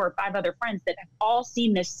 3 or 4 or 5 other friends that have all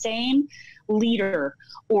seen the same leader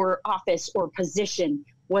or office or position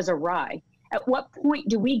was awry. At what point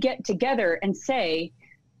do we get together and say,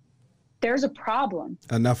 there's a problem?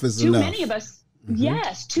 Enough is enough. enough. Too many of us,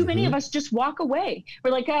 yes, too many of us just walk away.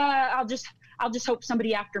 We're like, I'll just hope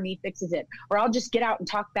somebody after me fixes it, or I'll just get out and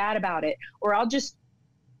talk bad about it, or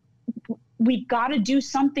we've got to do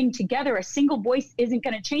something together. A single voice isn't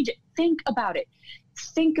going to change it. Think about it.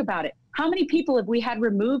 Think about it. How many people have we had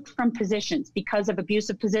removed from positions because of abuse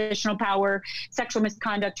of positional power, sexual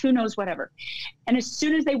misconduct, who knows, whatever. And as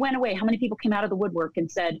soon as they went away, how many people came out of the woodwork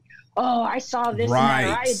and said, oh, I saw this and that,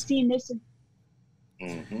 or I had seen this.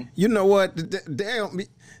 You know what? Damn.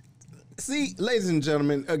 See, ladies and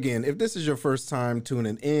gentlemen, again, if this is your first time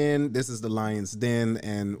tuning in, this is the Lion's Den,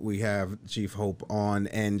 and we have Chief Hope on,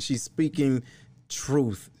 and she's speaking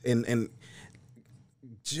truth. And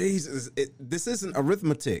Jesus, this isn't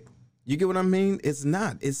arithmetic. You get what I mean? It's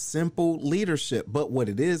not. It's simple leadership. But what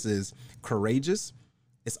it is courageous.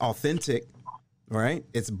 It's authentic, right?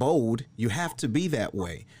 It's bold. You have to be that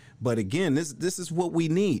way. But again, this is what we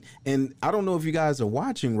need. And I don't know if you guys are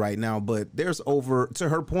watching right now, but there's over, to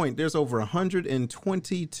her point, there's over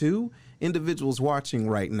 122 individuals watching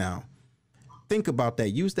right now. Think about that.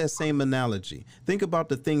 Use that same analogy. Think about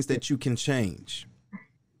the things that you can change.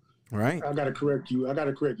 Right? I got to correct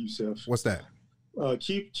you. Seth. What's that?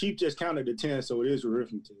 Chief just counted to 10, so it is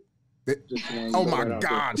arithmetic. Oh my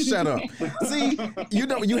God, shut up. See,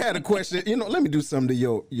 you had a question, let me do something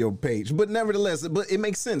to your page, but nevertheless, it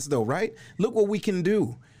makes sense though, right? Look what we can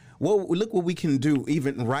do. Well, look what we can do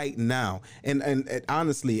even right now. And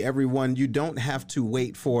honestly, everyone, you don't have to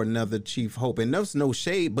wait for another Chief Hope. And there's no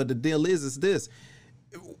shade, but the deal is this.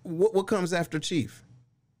 What comes after Chief?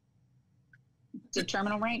 The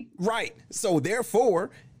terminal rank. Right. So therefore,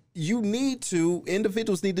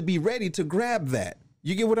 individuals need to be ready to grab that.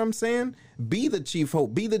 You get what I'm saying? Be the Chief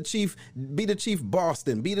Hope, be the Chief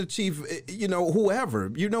Boston, be the Chief, whoever,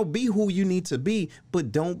 be who you need to be,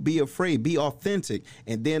 but don't be afraid, be authentic,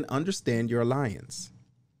 and then understand your alliance.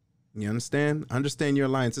 You understand? Understand your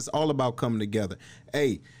alliance. It's all about coming together.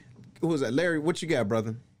 Hey, who was that? Larry, what you got,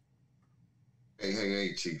 brother?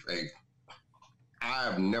 Hey, Chief. Hey, I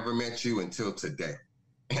have never met you until today,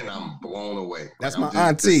 and I'm blown away. That's my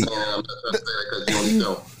auntie. I'm not trying to say that because you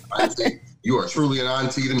don't know. Auntie, you are truly an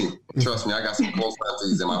auntie to me. Trust me, I got some close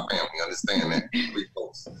aunties in my family. Understand that? Pretty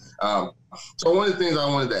close. So one of the things I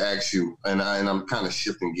wanted to ask you, and I'm kind of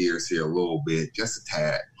shifting gears here a little bit, just a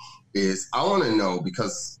tad, is I want to know,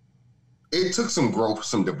 because it took some growth,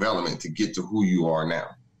 some development to get to who you are now.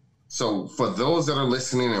 So for those that are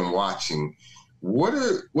listening and watching, what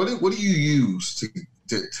do you use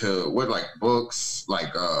to what, like books,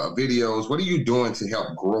 like videos, what are you doing to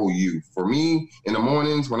help grow you? For me, in the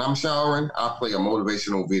mornings when I'm showering, I play a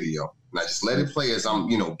motivational video, and I just let it play as I'm,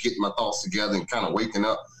 getting my thoughts together and kind of waking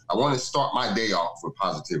up. I want to start my day off with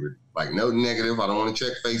positivity, like no negative. I don't want to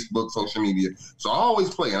check Facebook, social media. So I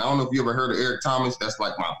always play. And I don't know if you ever heard of Eric Thomas. That's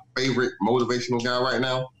like my favorite motivational guy right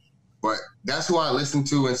now. But that's who I listen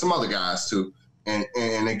to, and some other guys too. And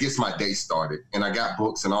it gets my day started. And I got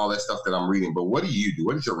books and all that stuff that I'm reading. But what do you do?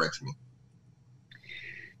 What is your regimen?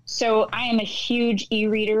 So I am a huge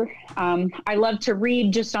e-reader. I love to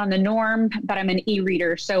read just on the norm, but I'm an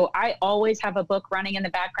e-reader. So I always have a book running in the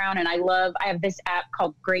background, and I have this app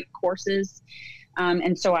called Great Courses.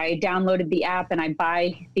 And so I downloaded the app and I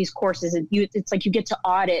buy these courses, and it's like you get to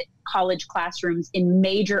audit college classrooms in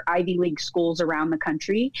major Ivy League schools around the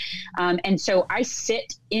country. And so I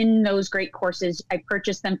sit in those great courses. I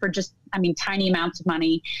purchase them for just, tiny amounts of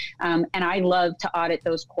money. And I love to audit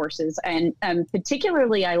those courses. And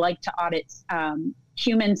particularly I like to audit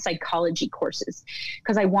human psychology courses,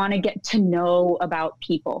 because I want to get to know about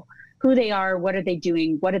people. Who they are, what are they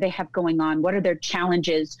doing, what do they have going on, what are their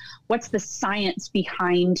challenges, what's the science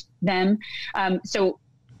behind them. So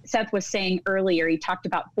Seth was saying earlier, he talked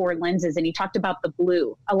about 4 lenses, and he talked about the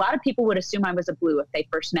blue. A lot of people would assume I was a blue if they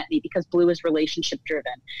first met me, because blue is relationship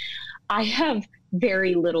driven. I have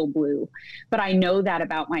very little blue, but I know that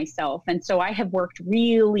about myself. And so I have worked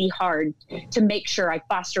really hard to make sure I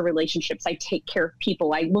foster relationships. I take care of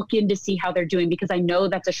people. I look in to see how they're doing, because I know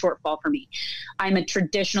that's a shortfall for me. I'm a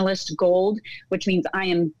traditionalist gold, which means I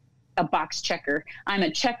am a box checker. I'm a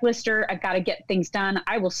checklister. I've got to get things done.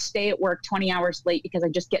 I will stay at work 20 hours late because I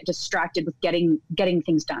just get distracted with getting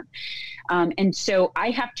things done. And so I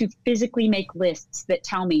have to physically make lists that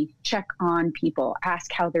tell me, check on people,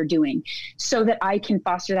 ask how they're doing, so that I can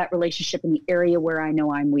foster that relationship in the area where I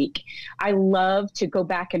know I'm weak. I love to go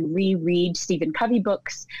back and reread Stephen Covey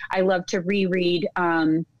books. I love to reread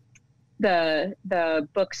the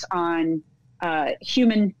books on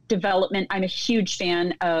human development. I'm a huge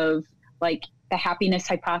fan of like the happiness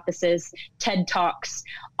hypothesis, TED Talks,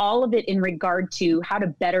 all of it in regard to how to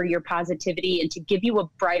better your positivity and to give you a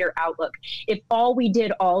brighter outlook. If all we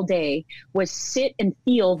did all day was sit and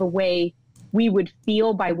feel the way we would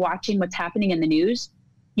feel by watching what's happening in the news,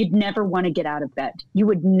 you'd never want to get out of bed. You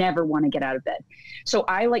would never want to get out of bed. So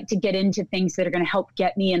I like to get into things that are going to help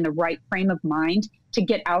get me in the right frame of mind to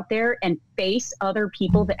get out there and face other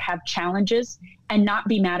people that have challenges and not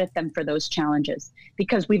be mad at them for those challenges,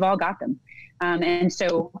 because we've all got them. And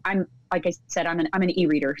so I'm, like I said, I'm an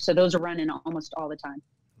e-reader. So those are running almost all the time.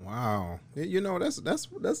 Wow. You know, that's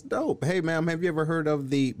dope. Hey, ma'am, have you ever heard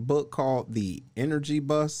of the book called The Energy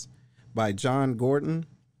Bus by John Gordon?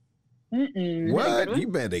 What? You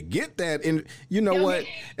better get that. And you know what?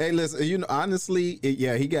 Hey, listen, you know, honestly,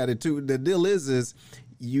 yeah, he got it too. The deal is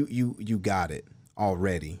you got it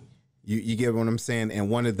already. You get what I'm saying? And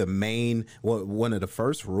one of the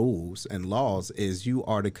first rules and laws is you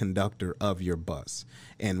are the conductor of your bus.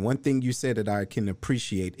 And one thing you said that I can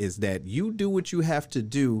appreciate is that you do what you have to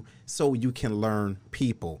do so you can learn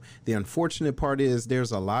people. The unfortunate part is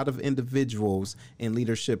there's a lot of individuals in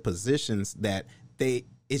leadership positions that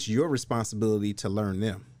it's your responsibility to learn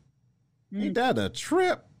them. Ain't that a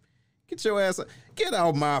trip? Get your ass, get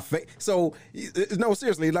out my face. So, no,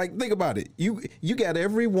 seriously, like, think about it. You got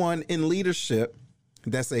everyone in leadership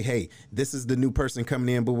that say, hey, this is the new person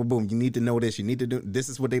coming in, boom, boom, boom. You need to know this. You need to do, this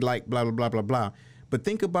is what they like, blah, blah, blah, blah, blah. But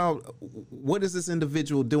think about, what is this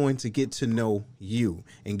individual doing to get to know you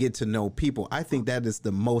and get to know people? I think that is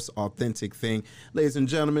the most authentic thing. Ladies and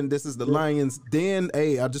gentlemen, this is the Lion's Den.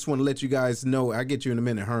 Hey, I just want to let you guys know, I'll get you in a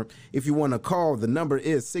minute, Herm. If you want to call, the number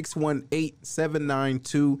is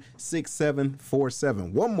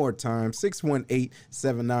 618-792-6747. One more time,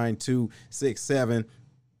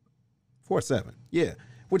 618-792-6747. Yeah.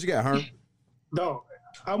 What you got, Herm? No.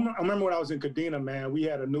 I remember when I was in Kadena, man, we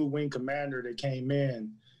had a new wing commander that came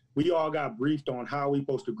in. We all got briefed on how we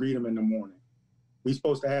supposed to greet him in the morning. We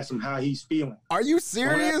supposed to ask him how he's feeling. Are you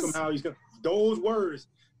serious? Don't ask him how he's doing. Those words.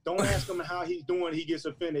 Don't ask him how he's doing. He gets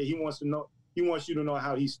offended. He wants you to know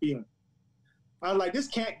how he's feeling. I'm like, this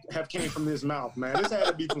can't have came from his mouth, man. This had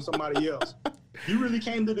to be from somebody else. You really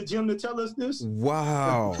came to the gym to tell us this?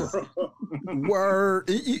 Wow. Word.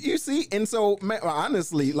 You see? And so, man,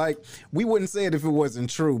 honestly, like, we wouldn't say it if it wasn't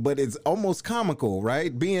true, but it's almost comical,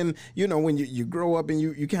 right? Being, you know, when you grow up and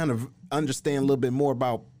you kind of understand a little bit more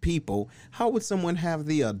about people, how would someone have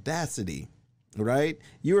the audacity, right?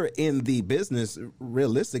 You're in the business,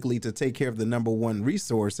 realistically, to take care of the number one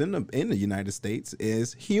resource in the United States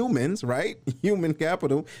is humans, right? Human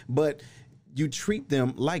capital, but you treat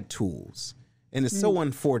them like tools. And it's so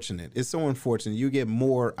unfortunate. It's so unfortunate. You get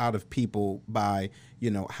more out of people by, you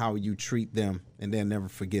know, how you treat them, and they'll never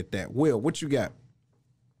forget that. Will, what you got?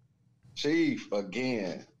 Chief,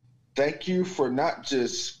 again, thank you for not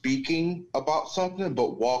just speaking about something,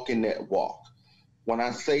 but walking that walk. When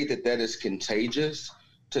I say that is contagious,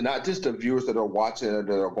 to not just the viewers that are watching or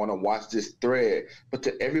that are going to watch this thread, but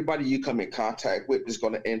to everybody you come in contact with is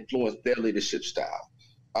going to influence their leadership style.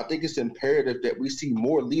 I think it's imperative that we see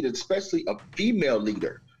more leaders, especially a female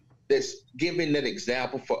leader, that's giving that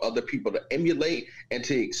example for other people to emulate and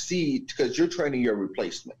to exceed, because you're training your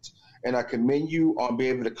replacements. And I commend you on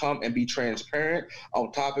being able to come and be transparent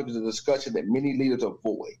on topics of discussion that many leaders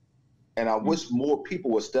avoid. And I wish more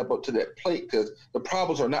people would step up to that plate, because the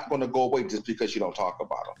problems are not going to go away just because you don't talk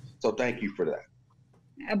about them. So thank you for that.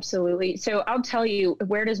 Absolutely. So I'll tell you,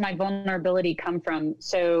 where does my vulnerability come from?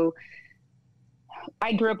 So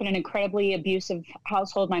I grew up in an incredibly abusive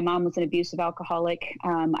household. My mom was an abusive alcoholic.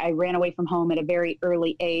 I ran away from home at a very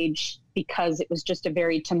early age because it was just a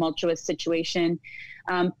very tumultuous situation.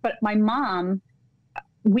 But my mom,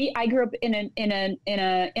 I grew up in a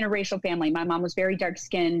interracial family. My mom was very dark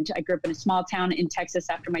skinned. I grew up in a small town in Texas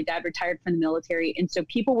after my dad retired from the military. And so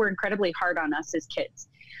people were incredibly hard on us as kids.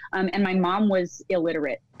 And my mom was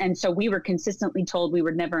illiterate. And so we were consistently told we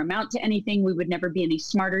would never amount to anything. We would never be any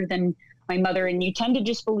smarter than my mother. And you tend to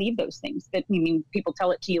just believe those things that, I mean, people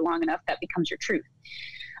tell it to you long enough, that becomes your truth.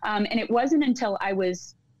 And it wasn't until I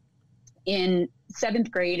was in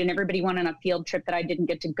 7th grade and everybody went on a field trip that I didn't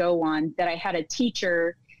get to go on, that I had a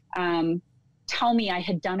teacher tell me I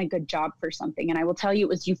had done a good job for something. And I will tell you, it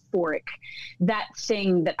was euphoric. That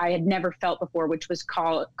thing that I had never felt before, which was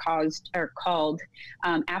called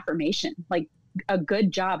affirmation, like a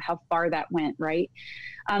good job, how far that went. Right.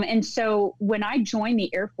 And so when I joined the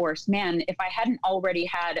Air Force, man, if I hadn't already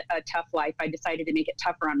had a tough life, I decided to make it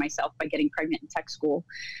tougher on myself by getting pregnant in tech school.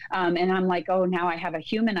 And I'm like, oh, now I have a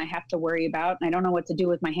human I have to worry about, and I don't know what to do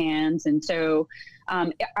with my hands. And so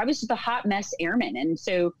I was just a hot mess airman. And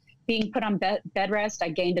so being put on bed rest, I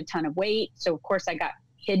gained a ton of weight. So of course I got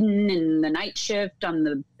hidden in the night shift in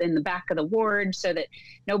the back of the ward so that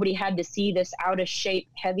nobody had to see this out of shape,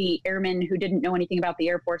 heavy airman who didn't know anything about the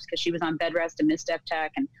Air Force because she was on bed rest and missed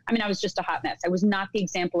FTech. And I mean, I was just a hot mess. I was not the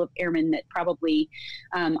example of airman that probably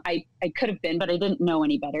I could have been, but I didn't know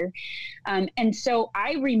any better. And so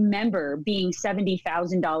I remember being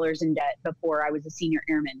 $70,000 in debt before I was a senior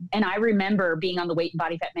airman. And I remember being on the weight and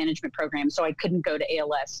body fat management program, so I couldn't go to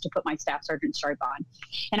ALS to put my staff sergeant stripe on.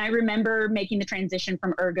 And I remember making the transition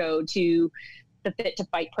from ergo to the Fit to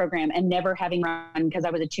Fight program and never having run because I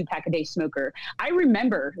was a 2-pack-a-day smoker. I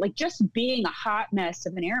remember like just being a hot mess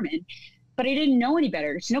of an airman, but I didn't know any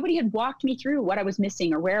better. So nobody had walked me through what I was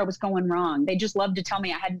missing or where I was going wrong. They just loved to tell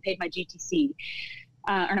me I hadn't paid my GTC,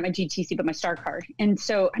 or not my GTC, but my Star card. And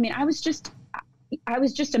so, I mean, I was just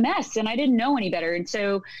a mess and I didn't know any better. And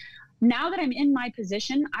so now that I'm in my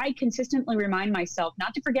position, I consistently remind myself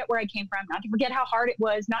not to forget where I came from, not to forget how hard it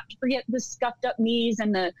was, not to forget the scuffed up knees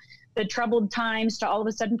and the troubled times, to all of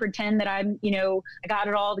a sudden pretend that I got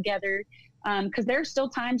it all together. Because there are still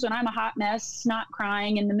times when I'm a hot mess, not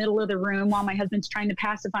crying in the middle of the room while my husband's trying to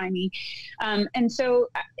pacify me. And so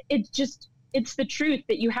it's the truth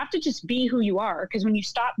that you have to just be who you are. Because when you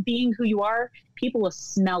stop being who you are, people will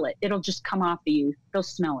smell it. It'll just come off of you. They'll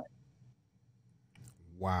smell it.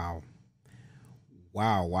 Wow.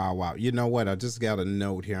 You know what? I just got a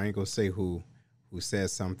note here. I ain't gonna say who said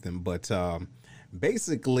something, but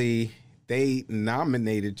basically they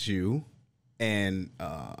nominated you, and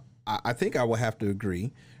I think I will have to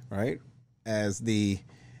agree, right? As the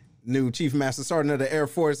new Chief Master Sergeant of the Air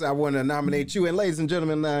Force, I want to nominate you. And ladies and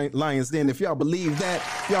gentlemen, Lions Den, if y'all believe that,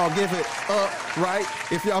 y'all give it up, right?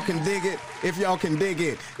 If y'all can dig it, if you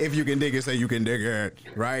can dig it, say you can dig it,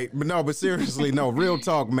 right? But seriously, no, real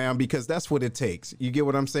talk, man, because that's what it takes. You get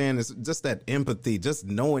what I'm saying? It's just that empathy, just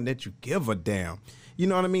knowing that you give a damn. You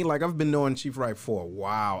know what I mean? Like, I've been knowing Chief Wright for a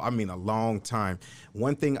while. I mean, a long time.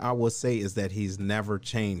 One thing I will say is that he's never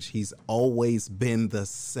changed. He's always been the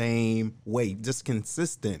same way, just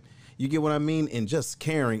consistent. You get what I mean? And just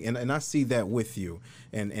caring. And I see that with you.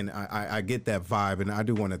 And I get that vibe. And I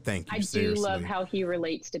do want to thank you. Seriously. Do love how he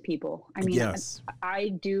relates to people. I mean, yes. I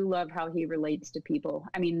do love how he relates to people.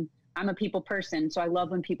 I mean, I'm a people person, so I love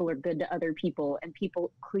when people are good to other people. And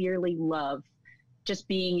people clearly love just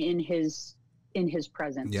being in his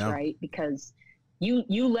presence, right? Because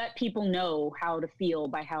you let people know how to feel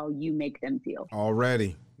by how you make them feel.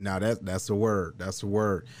 Already. Now that's a word. That's a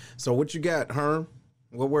word. So what you got, Herm?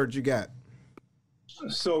 What word you got?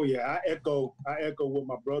 So yeah, I echo what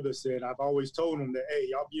my brother said. I've always told him that, hey,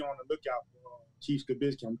 y'all be on the lookout for Chief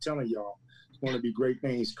Skibitsky. I'm telling y'all, it's going to be great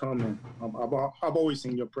things coming. I've always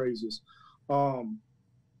seen your praises. I'd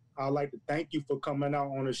like to thank you for coming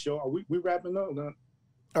out on the show. Are we wrapping up?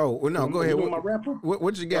 Oh, well, no, go ahead.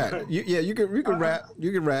 What you got? You can rap.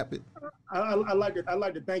 You can rap it. I'd like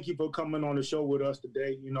to thank you for coming on the show with us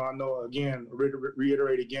today. You know, I know, again,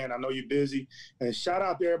 reiterate again, I know you're busy. And shout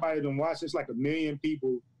out to everybody that's been watching. It's like 1 million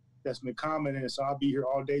people that's been commenting. So I'll be here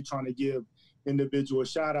all day trying to give individual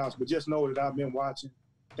shout outs. But just know that I've been watching.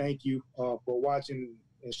 Thank you for watching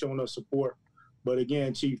and showing us support. But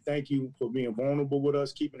again, Chief, thank you for being vulnerable with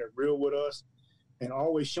us, keeping it real with us, and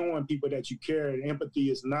always showing people that you care. And empathy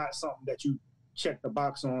is not something that you check the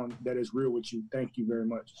box on, that is real with you. Thank you very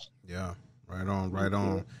much. Yeah, right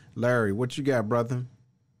on. Larry, what you got, brother?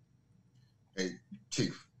 Hey,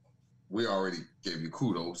 Chief, we already gave you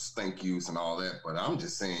kudos, thank yous, and all that, but I'm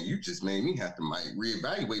just saying, you just made me have to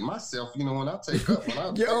reevaluate myself. You know, when I take up,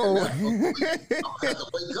 I'm have to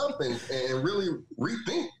wake up and really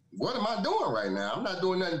rethink, what am I doing right now? I'm not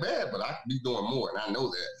doing nothing bad, but I could be doing more, and I know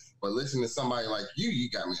that. But listening to somebody like you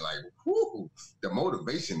got me like, whoo, the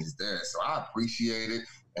motivation is there. So I appreciate it.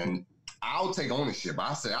 And I'll take ownership.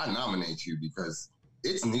 I say I nominate you because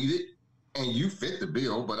it's needed and you fit the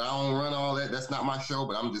bill, but I don't run all that. That's not my show,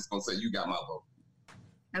 but I'm just going to say you got my vote.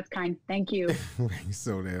 That's kind. Thank you. You're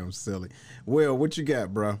so damn silly. Will, what you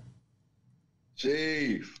got, bro?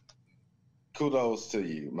 Chief, kudos to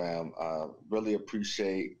you, man. Really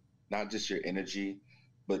appreciate not just your energy,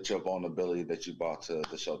 but your vulnerability that you brought to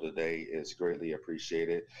the show today is greatly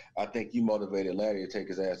appreciated. I think you motivated Larry to take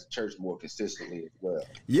his ass to church more consistently as well.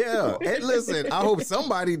 Yeah, and listen, I hope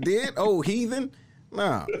somebody did. Oh, heathen.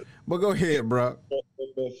 Nah, but go ahead, bro.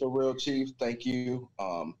 But for real, Chief, thank you.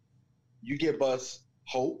 You give us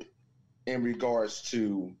hope in regards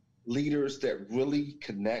to leaders that really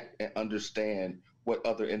connect and understand what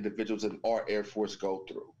other individuals in our Air Force go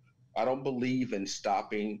through. I don't believe in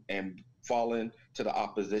stopping and falling to the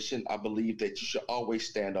opposition. I believe that you should always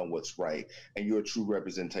stand on what's right, and you're a true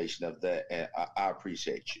representation of that, and I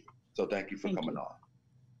appreciate you. So thank you for coming on.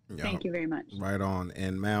 Yeah, thank you very much. Right on.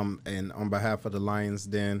 And ma'am, and on behalf of the Lions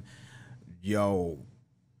Den, yo,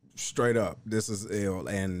 straight up, this is ill.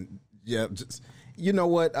 And yeah, just, you know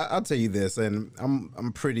what? I'll tell you this, and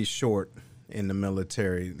I'm pretty short in the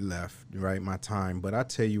military left, right, my time. But I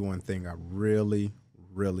tell you one thing, I really,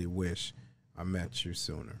 really wish I met you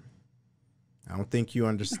sooner. I don't think you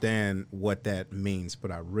understand what that means,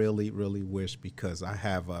 but I really, really wish, because I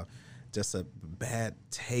have just a bad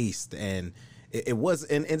taste, and it was,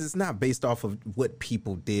 and it's not based off of what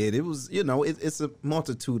people did. It was, you know, it's a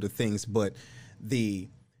multitude of things, but the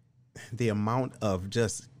amount of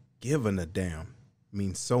just giving a damn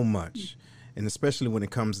means so much. And especially when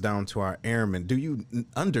it comes down to our airmen, do you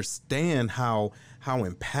understand how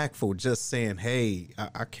impactful just saying, hey,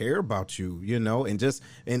 I care about you, you know, and just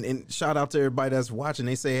and shout out to everybody that's watching.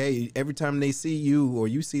 They say, hey, every time they see you or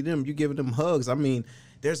you see them, you giving them hugs. I mean,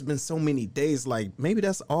 there's been so many days like maybe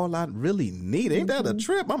that's all I really need. Ain't that a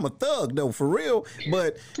trip? I'm a thug though, for real.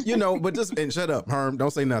 But you know, but just, and shut up, Herm.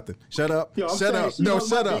 Don't say nothing. Shut up. Yo, shut up. No,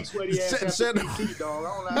 shut up. Shut up. She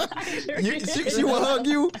will hug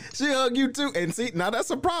you. She hug you too. And see, now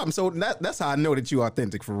that's a problem. So that's how I know that you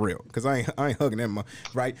authentic for real. Because I ain't hugging them,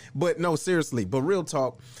 right? But no, seriously. But real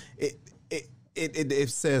talk, it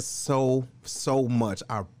says so much.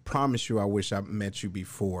 I promise you, I wish I met you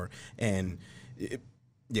before. And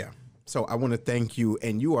yeah. So I want to thank you,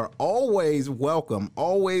 and you are always welcome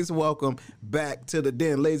back to the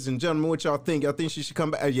den. Ladies and gentlemen, what y'all think? Y'all think she should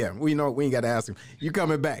come back? Yeah, we know, we ain't got to ask him. You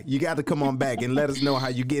coming back. You got to come on back and let us know how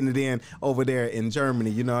you getting it in over there in Germany.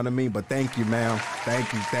 You know what I mean? But thank you, ma'am.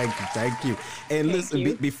 Thank you. And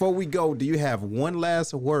listen, before we go, do you have one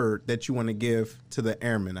last word that you want to give to the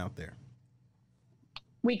airmen out there?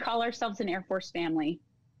 We call ourselves an Air Force family.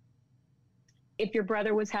 If your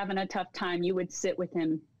brother was having a tough time, you would sit with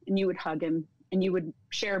him and you would hug him and you would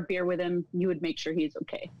share a beer with him. You would make sure he's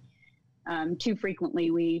okay. Too frequently,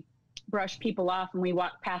 we brush people off and we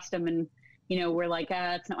walk past them and, you know, we're like,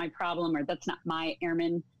 that's not my problem, or that's not my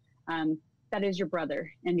airman. That is your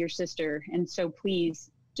brother and your sister. And so please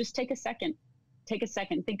just take a second. Think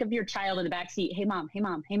of your child in the back seat. Hey, mom, hey,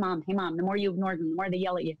 mom, hey, mom, hey, mom. The more you ignore them, the more they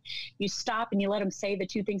yell at you. You stop and you let them say the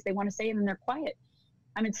two things they want to say, and then they're quiet.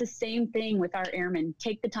 I mean, it's the same thing with our airmen.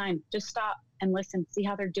 Take the time, just stop and listen, see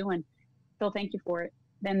how they're doing. They'll thank you for it.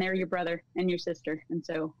 Then they're your brother and your sister. And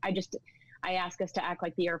so I ask us to act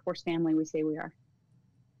like the Air Force family we say we are.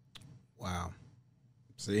 Wow.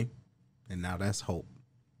 See? And now that's hope.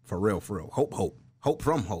 For real. Hope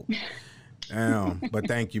from hope. But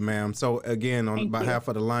thank you, ma'am. So again, on behalf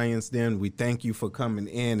of the Lions Den, we thank you for coming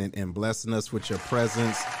in and blessing us with your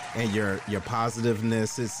presence and your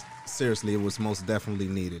positiveness. Seriously, it was most definitely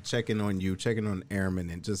needed. Checking on you, checking on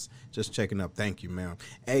airmen, and just checking up. Thank you, ma'am.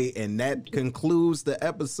 Hey, and that concludes the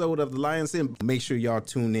episode of the Lions Den. Make sure y'all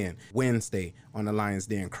tune in Wednesday on the Lions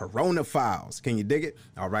Den. Corona Files. Can you dig it?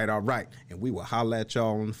 All right. And we will holler at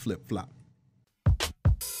y'all on the flip-flop.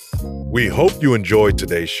 We hope you enjoyed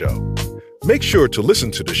today's show. Make sure to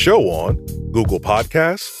listen to the show on Google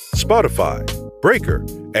Podcasts, Spotify, Breaker,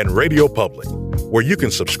 and Radio Public, where you can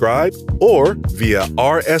subscribe, or via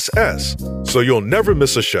RSS, so you'll never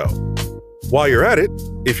miss a show. While you're at it,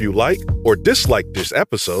 if you like or dislike this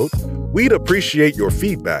episode, we'd appreciate your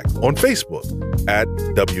feedback on Facebook at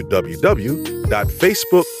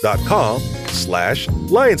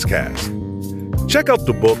www.facebook.com/Lionscast. Check out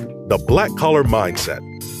the book, The Black Collar Mindset,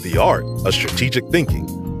 The Art of Strategic Thinking,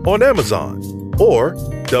 on Amazon, or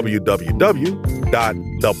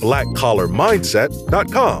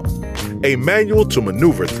www.theblackcollarmindset.com, a manual to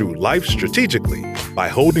maneuver through life strategically by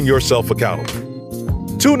holding yourself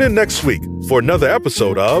accountable. Tune in next week for another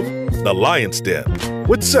episode of The Lions Den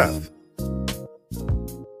with Seth.